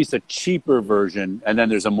there's at least a cheaper version, and then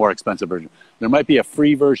there's a more expensive version. There might be a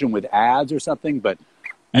free version with ads or something, but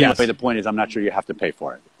anyway, the point is I'm not sure you have to pay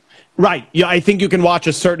for it. Right. Yeah, I think you can watch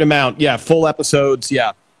a certain amount. Yeah, full episodes.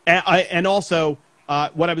 Yeah. And also, I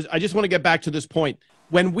just want to get back to this point.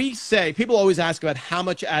 When we say, people always ask about how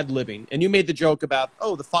much ad-libbing, and you made the joke about,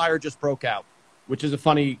 oh, the fire just broke out, which is it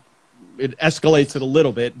escalates it a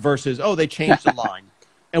little bit versus, oh, they changed the line.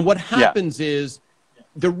 And what happens is,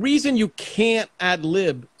 the reason you can't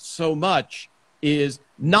ad-lib so much is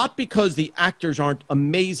not because the actors aren't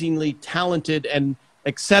amazingly talented and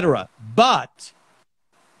etc., but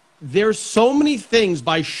there's so many things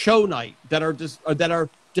by show night that are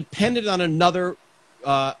dependent on another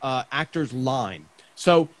actor's line.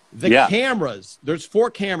 So the cameras, there's 4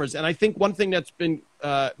 cameras, and I think one thing that's been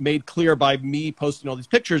made clear by me posting all these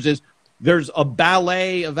pictures is there's a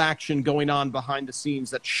ballet of action going on behind the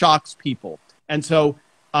scenes that shocks people. And so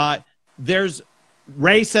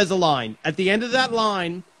Ray says a line. At the end of that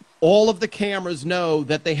line, all of the cameras know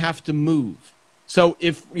that they have to move. So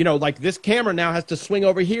if, like this camera now has to swing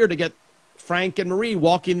over here to get Frank and Marie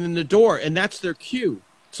walking in the door, and that's their cue.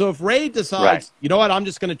 So if Ray decides, you know what, I'm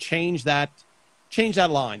just going to change that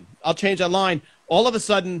line. I'll change that line. All of a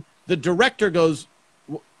sudden, the director goes,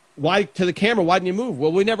 why to the camera? Why didn't you move?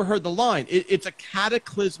 Well, we never heard the line. It's a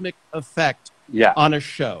cataclysmic effect on a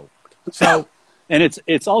show. So, and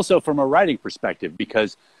it's also from a writing perspective,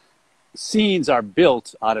 because scenes are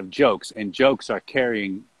built out of jokes, and jokes are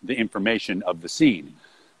carrying the information of the scene.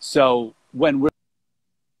 So when we're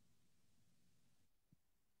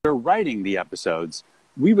writing the episodes,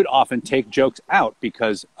 we would often take jokes out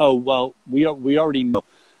because, oh, well, we already know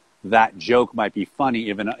that joke might be funny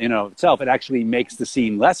even in and of itself. It actually makes the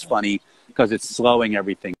scene less funny because it's slowing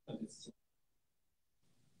everything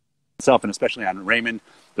itself. And especially on Raymond,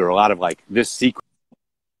 there are a lot of like, this secret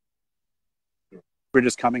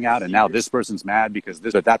is coming out, and now this person's mad because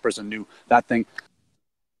that person knew that thing.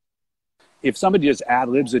 If somebody just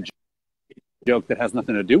ad-libs a joke that has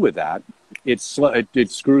nothing to do with that, it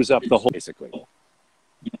screws up the whole, basically.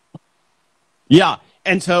 Yeah,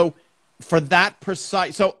 and so for that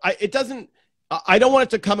precise, so I don't want it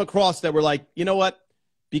to come across that we're like, you know what,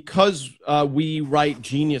 because we write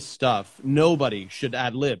genius stuff, nobody should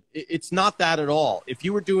ad-lib. It's not that at all. If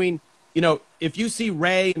you were doing, if you see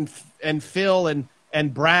Ray and Phil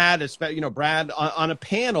and Brad, Brad on a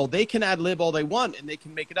panel, they can ad-lib all they want and they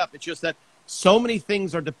can make it up. It's just that so many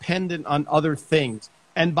things are dependent on other things.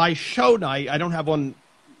 And by show night, I don't have one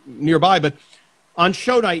nearby, but on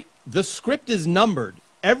show night, the script is numbered.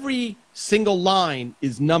 Every single line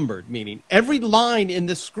is numbered, meaning every line in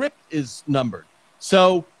the script is numbered.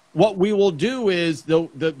 So what we will do is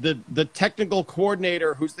the technical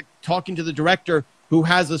coordinator who's talking to the director, who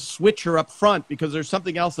has a switcher up front, because there's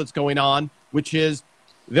something else that's going on, which is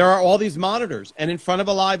there are all these monitors, and in front of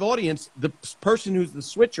a live audience, the person who's the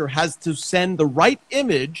switcher has to send the right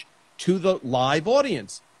image to the live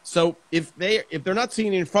audience. So if they're not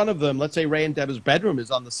seeing it in front of them, let's say Ray and Deborah's bedroom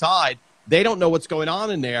is on the side, they don't know what's going on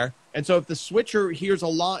in there. And so if the switcher hears a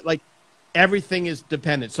lot, like everything is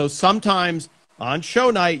dependent. So sometimes on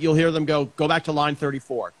show night, you'll hear them go back to line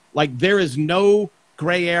 34. Like there is no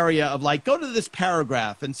gray area of like, go to this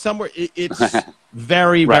paragraph, and somewhere it's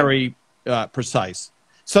very, very precise.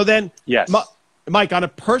 So then, Mike, on a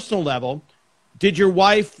personal level, did your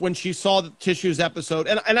wife, when she saw the Tissues episode,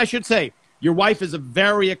 and I should say, your wife is a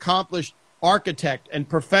very accomplished architect and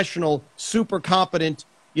professional, super competent,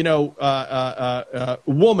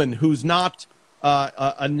 woman who's not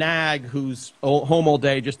a nag who's home all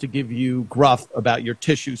day just to give you gruff about your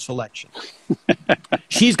tissue selection.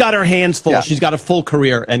 She's got her hands full. Yeah. She's got a full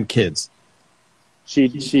career and kids.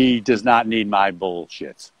 She does not need my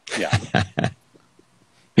bullshit. Yeah.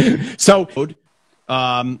 So,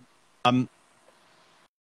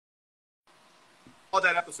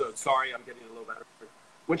 that episode. Sorry, I'm getting a little better.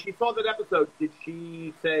 When she saw that episode, did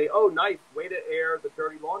she say, "Oh, nice way to air the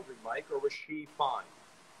dirty laundry, Mike," or was she fine?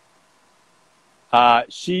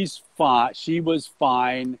 She's fine. She was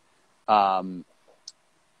fine. No,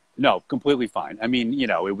 completely fine. I mean,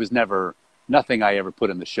 it was never nothing I ever put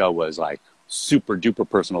in the show was like super duper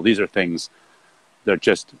personal. These are things that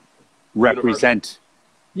just represent,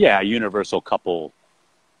 universal couple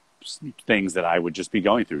things that I would just be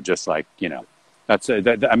going through. Just like,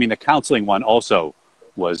 I mean, the counseling one also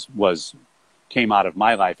came out of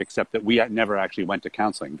my life, except that we never actually went to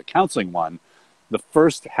counseling. The counseling one, the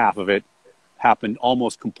first half of it happened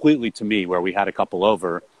almost completely to me, where we had a couple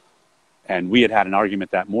over and we had an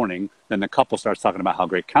argument that morning. Then the couple starts talking about how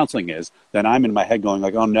great counseling is. Then I'm in my head going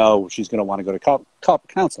like, oh no, she's going to want to go to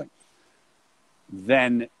counseling.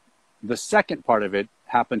 Then the second part of it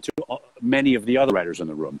happened to many of the other writers in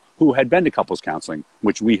the room who had been to couples counseling,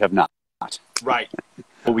 which we have not. Right.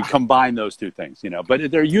 But we combine those two things,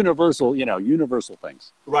 but they're universal, universal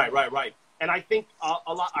things. Right. And I think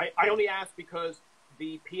a lot, I only asked because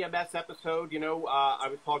the PMS episode, I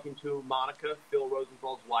was talking to Monica, Phil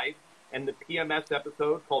Rosenthal's wife, and the PMS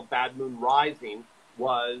episode called Bad Moon Rising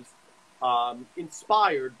was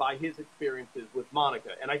inspired by his experiences with Monica.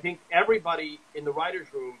 And I think everybody in the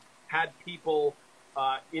writer's room had people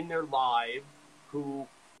in their lives who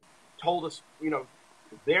told us,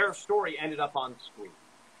 their story ended up on screen,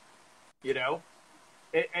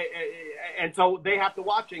 and so they have to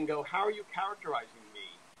watch it and go, how are you characterizing me?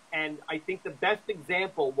 And I think the best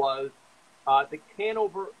example was the can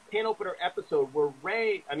opener episode where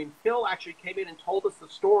Phil actually came in and told us the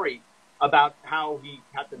story about how he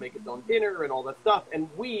had to make his own dinner and all that stuff. And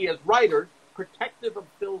we, as writers, protective of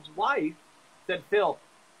Phil's wife, said, Phil,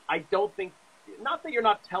 I don't think, not that you're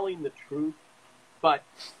not telling the truth, but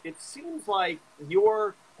it seems like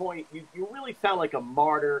your point, you really sound like a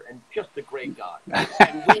martyr and just a great guy.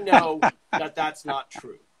 And we know that that's not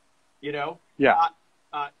true, Yeah.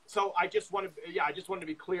 So I just wanted to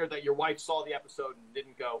be clear that your wife saw the episode and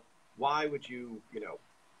didn't go, why would you,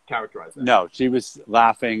 characterize that? No, she was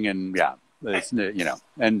laughing and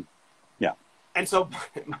And so,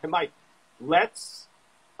 Mike, let's,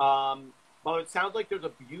 well, it sounds like there's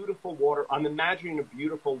a beautiful I'm imagining a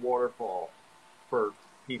beautiful waterfall for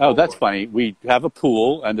people. Oh, that's funny. We have a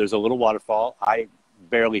pool and there's a little waterfall. I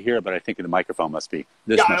barely hear it, but I think the microphone must be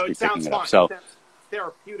picking it up. So it sounds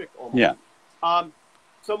therapeutic almost. Yeah.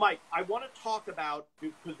 So, Mike, I want to talk about,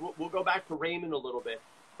 because we'll go back to Raymond a little bit,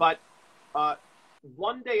 but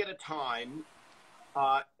One Day at a Time,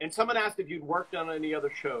 and someone asked if you'd worked on any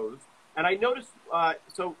other shows, and I noticed,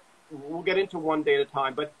 so we'll get into One Day at a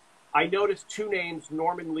Time, but I noticed two names,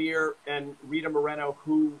 Norman Lear and Rita Moreno,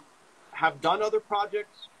 who have done other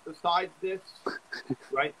projects besides this,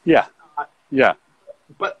 right? Yeah.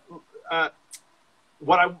 But the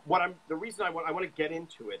reason I want to get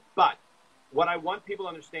into it, but what I want people to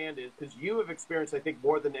understand is, because you have experienced, I think,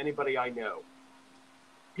 more than anybody I know.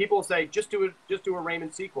 People say, just do a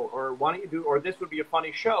Raymond sequel, or why don't you do, or this would be a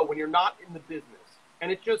funny show, when you're not in the business.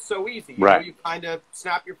 And it's just so easy. You kind of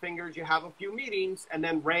snap your fingers, you have a few meetings, and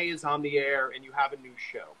then Ray is on the air, and you have a new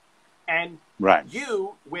show. And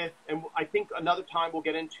you and I think another time we'll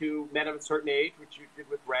get into Men of a Certain Age, which you did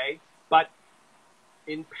with Ray, but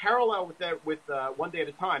in parallel with One Day at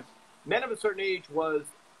a Time, Men of a Certain Age was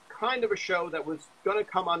kind of a show that was going to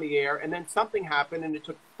come on the air, and then something happened, and it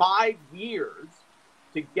took 5 years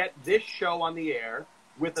to get this show on the air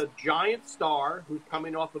with a giant star who's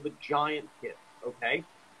coming off of a giant hit. Okay.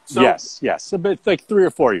 So, yes. A bit like 3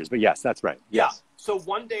 or 4 years, but yes, that's right. Yeah. Yes. So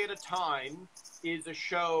One Day at a Time is a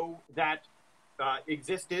show that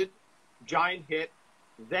existed, giant hit,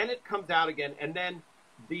 then it comes out again, and then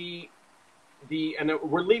and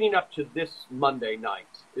we're leading up to this Monday night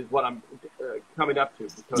is what I'm coming up to.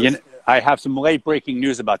 Because I have some late breaking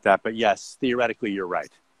news about that, but yes, theoretically, you're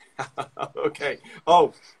right. Okay.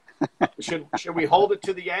 Oh, should we hold it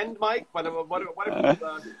to the end, Mike?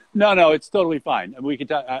 No, it's totally fine. We could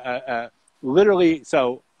talk, literally.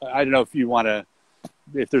 So I don't know if you want to,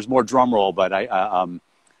 if there's more drum roll, but I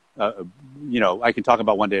can talk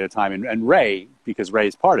about One Day at a Time and Ray, because Ray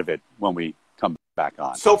is part of it when we come back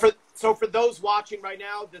on. So for those watching right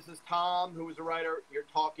now, this is Tom, who is a writer. We're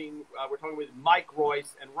talking with Mike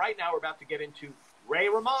Royce, and right now we're about to get into Ray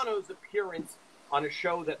Romano's appearance on a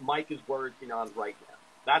show that Mike is working on right now.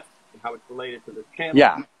 That's how it's related to this channel.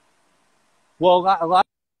 Yeah. Well, a lot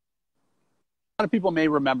of people may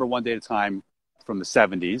remember One Day at a Time from the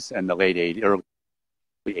 70s and the late 80s, early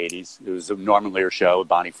 80s. It was a Norman Lear show with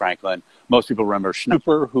Bonnie Franklin. Most people remember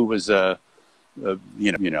Schnooper, who was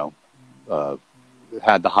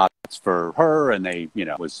had the hots for her, and he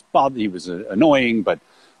was annoying but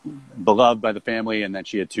beloved by the family. And then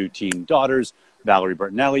she had 2 teen daughters. Valerie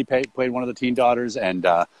Bertinelli played one of the teen daughters, and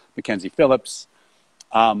Mackenzie Phillips.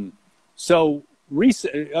 So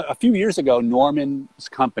a few years ago, Norman's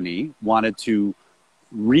company wanted to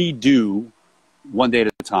redo One Day at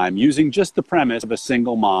a Time using just the premise of a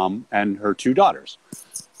single mom and her two daughters,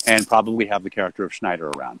 and probably have the character of Schneider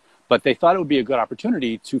around. But they thought it would be a good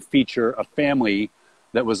opportunity to feature a family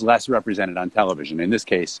that was less represented on television. In this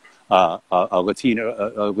case, a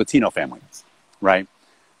Latino family, right?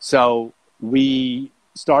 So we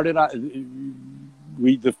started.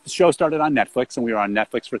 The show started on Netflix, and we were on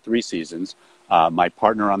Netflix for 3 seasons. My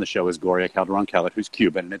partner on the show is Gloria Calderon-Kellett, who's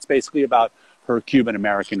Cuban, and it's basically about her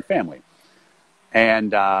Cuban-American family.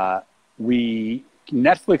 And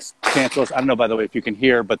Netflix cancels. I don't know, by the way, if you can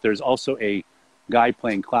hear, but there's also a guy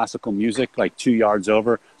playing classical music like 2 yards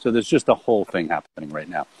over. So there's just a whole thing happening right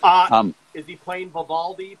now. Is he playing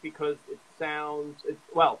Vivaldi? Because it sounds,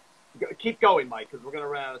 well, keep going, Mike, because we're going to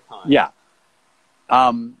run out of time. Yeah.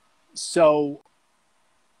 So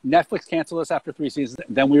Netflix canceled us after 3 seasons.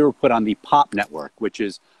 Then we were put on the Pop Network, which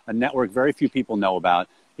is a network very few people know about.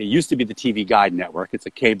 It used to be the TV Guide Network. It's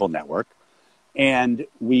a cable network. And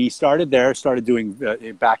we started doing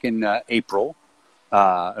back in April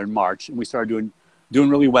or March, and we started doing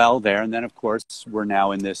really well there. And then, of course, we're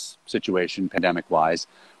now in this situation, pandemic-wise,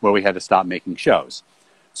 where we had to stop making shows.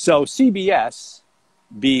 So CBS,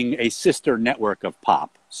 being a sister network of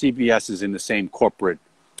Pop, CBS is in the same corporate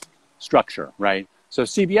structure, right? So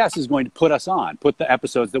CBS is going to put the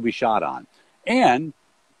episodes that we shot on. And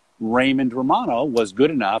Raymond Romano was good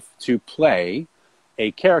enough to play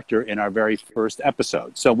a character in our very first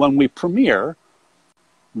episode. So when we premiere,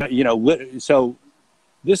 so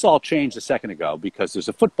this all changed a second ago because there's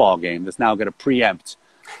a football game that's now going to preempt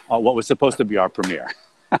what was supposed to be our premiere.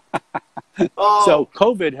 So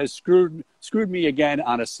COVID has screwed me again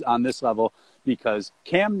on this level because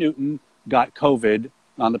Cam Newton got COVID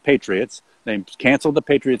on the Patriots. They canceled the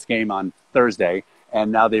Patriots game on Thursday,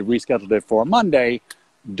 and now they've rescheduled it for Monday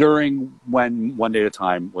during when One Day at a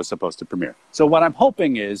Time was supposed to premiere. So what I'm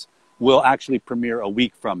hoping is we'll actually premiere a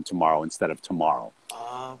week from tomorrow instead of tomorrow.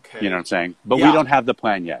 Okay. You know what I'm saying? But we don't have the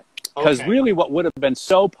plan yet. Because really what would have been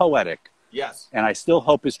so poetic, yes, and I still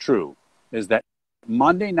hope is true, is that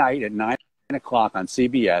Monday night at 9 o'clock on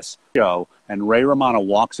CBS show, and Ray Romano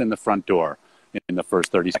walks in the front door in the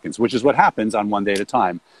first 30 seconds, which is what happens on One Day at a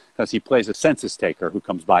Time, because he plays a census taker who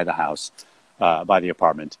comes by the house, by the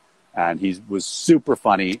apartment. And he was super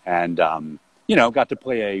funny and, got to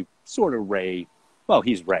play a sort of Ray. Well,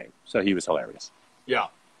 he's Ray, so he was hilarious. Yeah.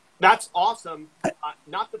 That's awesome.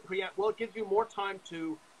 Not the preempt. Well, it gives you more time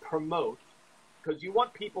to promote because you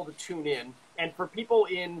want people to tune in. And for people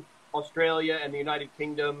in Australia and the United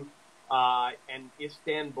Kingdom and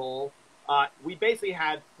Istanbul, we basically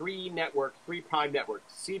had 3 prime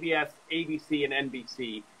networks, CBS, ABC, and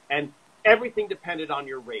NBC, and everything depended on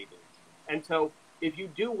your ratings. And so if you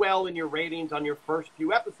do well in your ratings on your first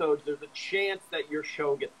few episodes, there's a chance that your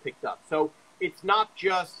show gets picked up. So it's not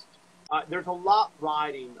just, there's a lot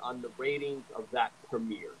riding on the ratings of that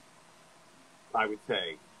premiere, I would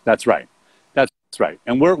say. That's right. That's right.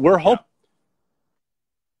 And we're hoping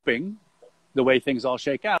the way things all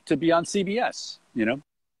shake out to be on CBS,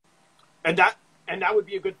 And that would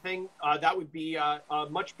be a good thing. That would be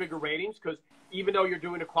much bigger ratings because even though you're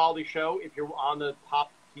doing a quality show, if you're on the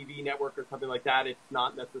Pop TV network or something like that, it's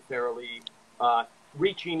not necessarily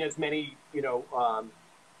reaching as many,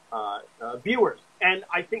 viewers. And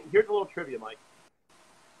I think here's a little trivia, Mike.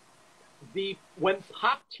 When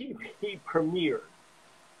Pop TV premiered,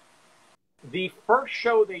 the first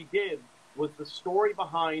show they did was the story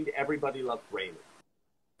behind Everybody Loves Raymond.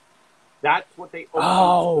 That's what they opened.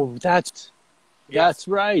 Oh, that's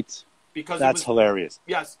right. Because that's hilarious.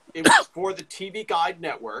 Yes, it was for the TV Guide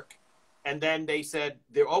network. And then they said,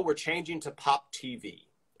 we're changing to Pop TV.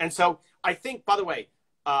 And so I think, by the way,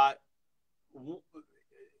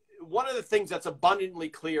 one of the things that's abundantly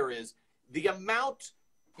clear is the amount,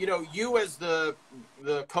 you as the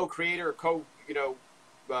co-creator,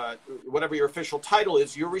 whatever your official title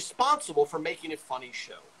is, you're responsible for making a funny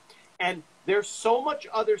show. And there's so much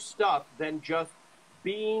other stuff than just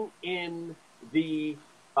being in the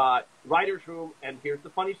writer's room and here's the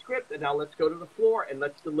funny script and now let's go to the floor and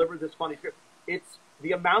let's deliver this funny script. It's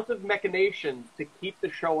the amount of machinations to keep the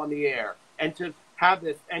show on the air and to have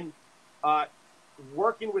this. And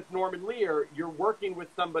working with Norman Lear, you're working with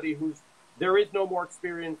somebody there is no more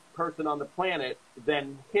experienced person on the planet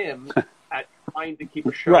than him at trying to keep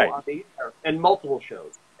a show on the air and multiple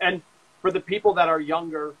shows. And for the people that are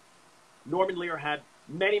younger, Norman Lear had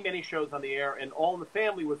many, many shows on the air, and All in the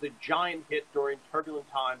Family was a giant hit during turbulent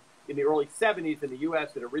times in the early 70s in the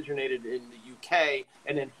U.S. It originated in the U.K.,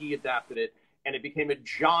 and then he adapted it, and it became a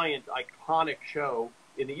giant, iconic show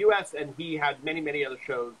in the U.S., and he had many, many other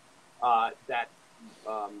shows that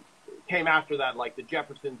came after that, like the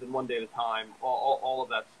Jeffersons and One Day at a Time, all of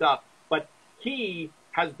that stuff. But he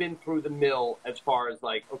has been through the mill as far as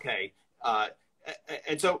like, okay.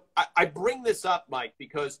 And so I bring this up, Mike,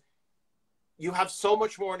 because you have so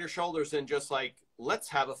much more on your shoulders than just like, let's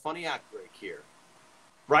have a funny act break here,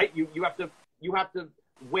 right? You have to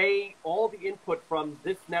weigh all the input from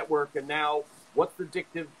this network, and now what's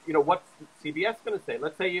addictive, what's CBS going to say?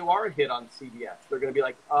 Let's say you are a hit on CBS. They're going to be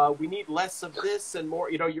like, we need less of this and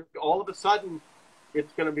more, you're all of a sudden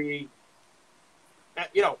it's going to be,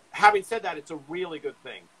 having said that, it's a really good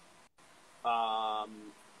thing.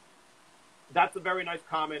 That's a very nice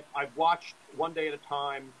comment. I've watched One Day at a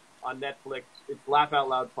Time on Netflix. It's laugh out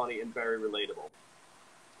loud funny and very relatable.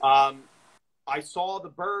 I saw The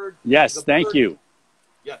Bird. Yes, thank you.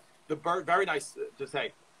 Yes, The Bird, very nice to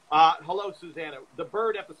say. Hello, Susanna. The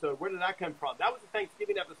Bird episode, where did that come from? That was a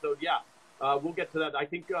Thanksgiving episode, yeah. We'll get to that. I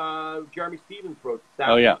think Jeremy Stevens wrote that.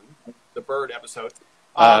 Oh, yeah. The Bird episode.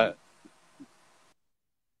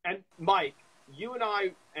 And Mike, you and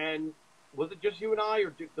I, and was it just you and I,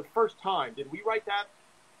 or the first time, did we write that?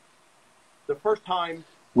 The first time.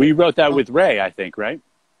 We wrote that with Ray, I think, right?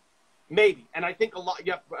 Maybe. And I think a lot,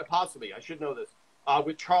 yeah, possibly. I should know this.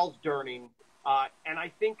 With Charles Durning. And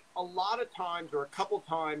I think a lot of times, or a couple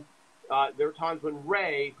times, there are times when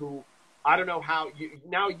Ray, who, I don't know how,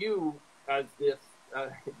 you as this,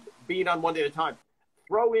 being on One Day at a Time,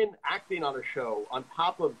 throw in acting on a show on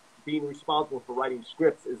top of being responsible for writing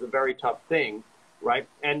scripts is a very tough thing, right?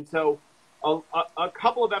 And so a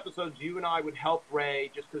couple of episodes, you and I would help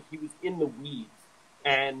Ray just because he was in the weeds.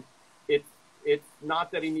 And it's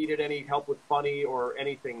not that he needed any help with funny or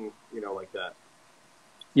anything, like that.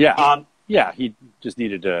 Yeah. Yeah, he just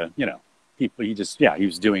needed to, he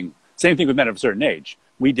was doing same thing with Men of a Certain Age.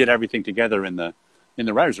 We did everything together in the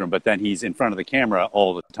writer's room, but then he's in front of the camera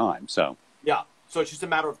all the time. So yeah, so it's just a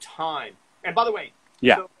matter of time. And by the way,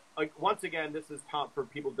 yeah. So, once again, this is Tom for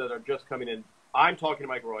people that are just coming in. I'm talking to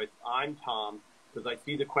Mike Royce. I'm Tom because I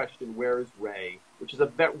see the question, where is Ray? Which is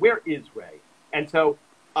where is Ray? And so,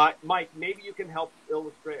 Mike, maybe you can help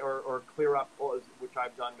illustrate or clear up, which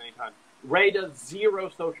I've done many times. Ray does zero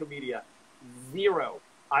social media. Zero.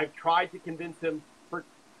 I've tried to convince him for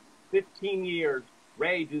 15 years,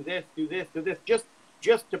 Ray, do this,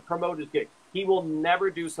 just to promote his gig. He will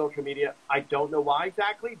never do social media. I don't know why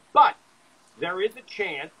exactly, but there is a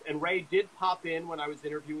chance, and Ray did pop in when I was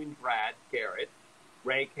interviewing Brad Garrett.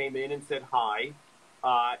 Ray came in and said hi,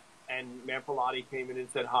 and Manfrolotti came in and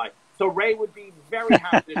said hi. So Ray would be very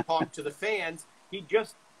happy to talk to the fans. He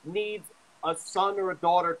just needs a son or a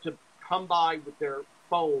daughter to come by with their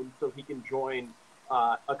phone so he can join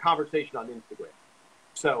a conversation on Instagram.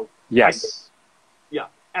 So yes,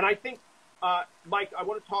 and I think Mike, I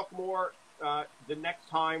want to talk more the next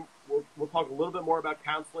time. We'll talk a little bit more about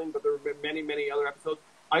counseling, but there have been many other episodes.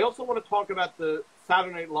 I also want to talk about the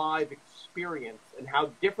Saturday Night Live experience and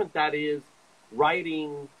how different that is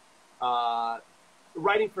writing for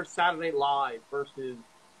Saturday Night Live versus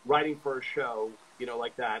writing for a show,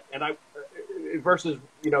 like that, and versus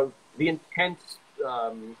the intense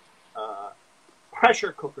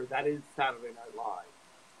pressure cooker that is Saturday Night Live.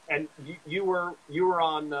 And you were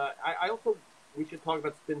on. I also, we should talk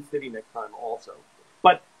about Spin City next time also.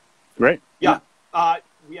 But great, yeah.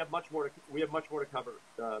 We have much more to cover,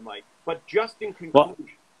 Mike. But just in conclusion,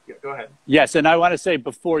 yeah, go ahead. Yes, and I want to say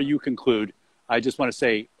before you conclude, I just want to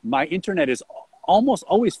say my internet is almost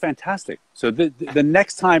always fantastic. So the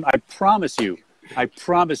next time, I promise you,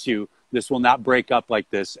 this will not break up like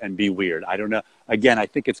this and be weird. I don't know. Again, I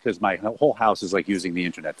think it's because my whole house is like using the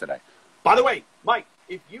internet today. By the way, Mike,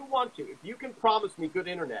 if you can promise me good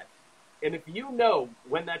internet, and if you know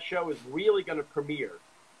when that show is really going to premiere,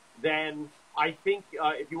 then I think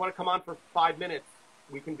if you want to come on for 5 minutes,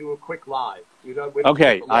 we can do a quick live.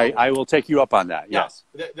 Okay, I will take you up on that. Yeah.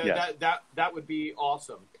 Yes. That would be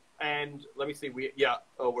awesome. And let me see.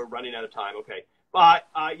 We're running out of time. Okay. But,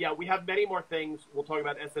 we have many more things. We'll talk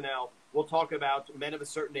about SNL. We'll talk about Men of a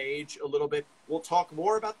Certain Age a little bit. We'll talk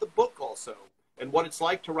more about the book also and what it's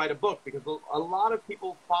like to write a book, because a lot of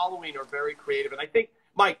people following are very creative. And I think,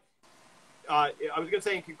 Mike, I was going to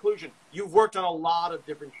say in conclusion, you've worked on a lot of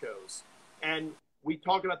different shows. And we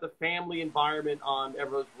talk about the family environment on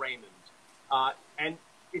Everest Raymond. And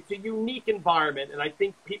it's a unique environment. And I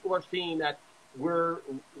think people are seeing that we're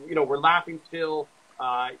laughing still.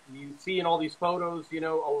 You see in all these photos, a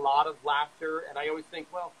lot of laughter. And I always think,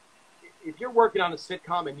 well, if you're working on a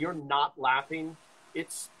sitcom and you're not laughing,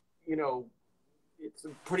 it's a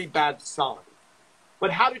pretty bad sign.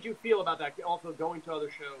 But how did you feel about that? Also going to other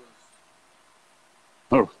shows?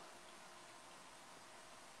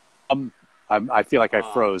 I feel like I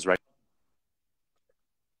froze right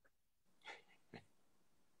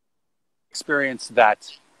experience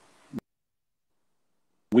that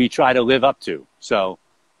we try to live up to. So,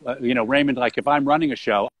 you know, Raymond, like if I'm running a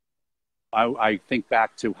show, I think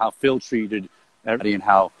back to how Phil treated everybody and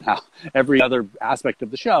how every other aspect of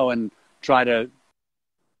the show, and try to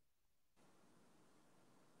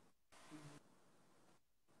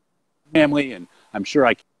family. And I'm sure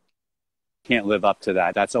I can't live up to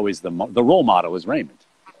that. That's always the role model is Raymond.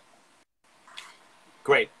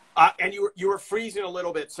 Great. And you were freezing a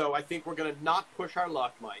little bit, so I think we're going to not push our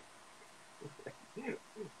luck, Mike.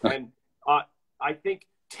 And I think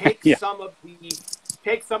take some of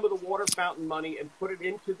the water fountain money and put it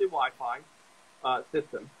into the Wi-Fi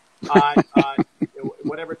system,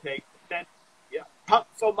 whatever it takes. Then, yeah.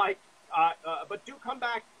 So, Mike, but do come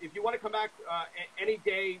back if you want to come back any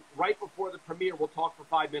day right before the premiere. We'll talk for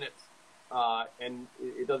 5 minutes, and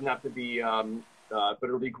it doesn't have to be, but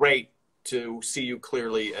it'll be great to see you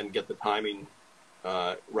clearly and get the timing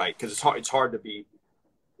right, because it's hard to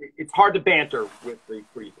banter with the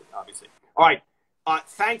freezing, obviously. All right.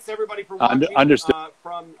 Thanks, everybody, for watching.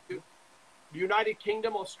 From United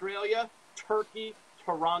Kingdom, Australia, Turkey,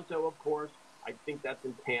 Toronto, of course. I think that's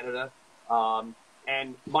in Canada.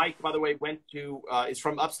 And Mike, by the way, is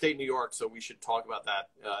from upstate New York, so we should talk about that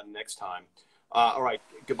next time. All right.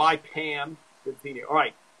 Goodbye, Pam. Good seeing you. All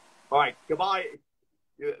right. Goodbye.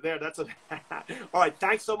 There, that's a... All right.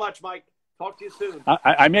 Thanks so much, Mike. Talk to you soon.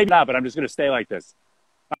 I may not, but I'm just going to stay like this.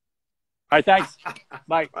 All right. Thanks.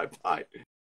 Bye. Bye.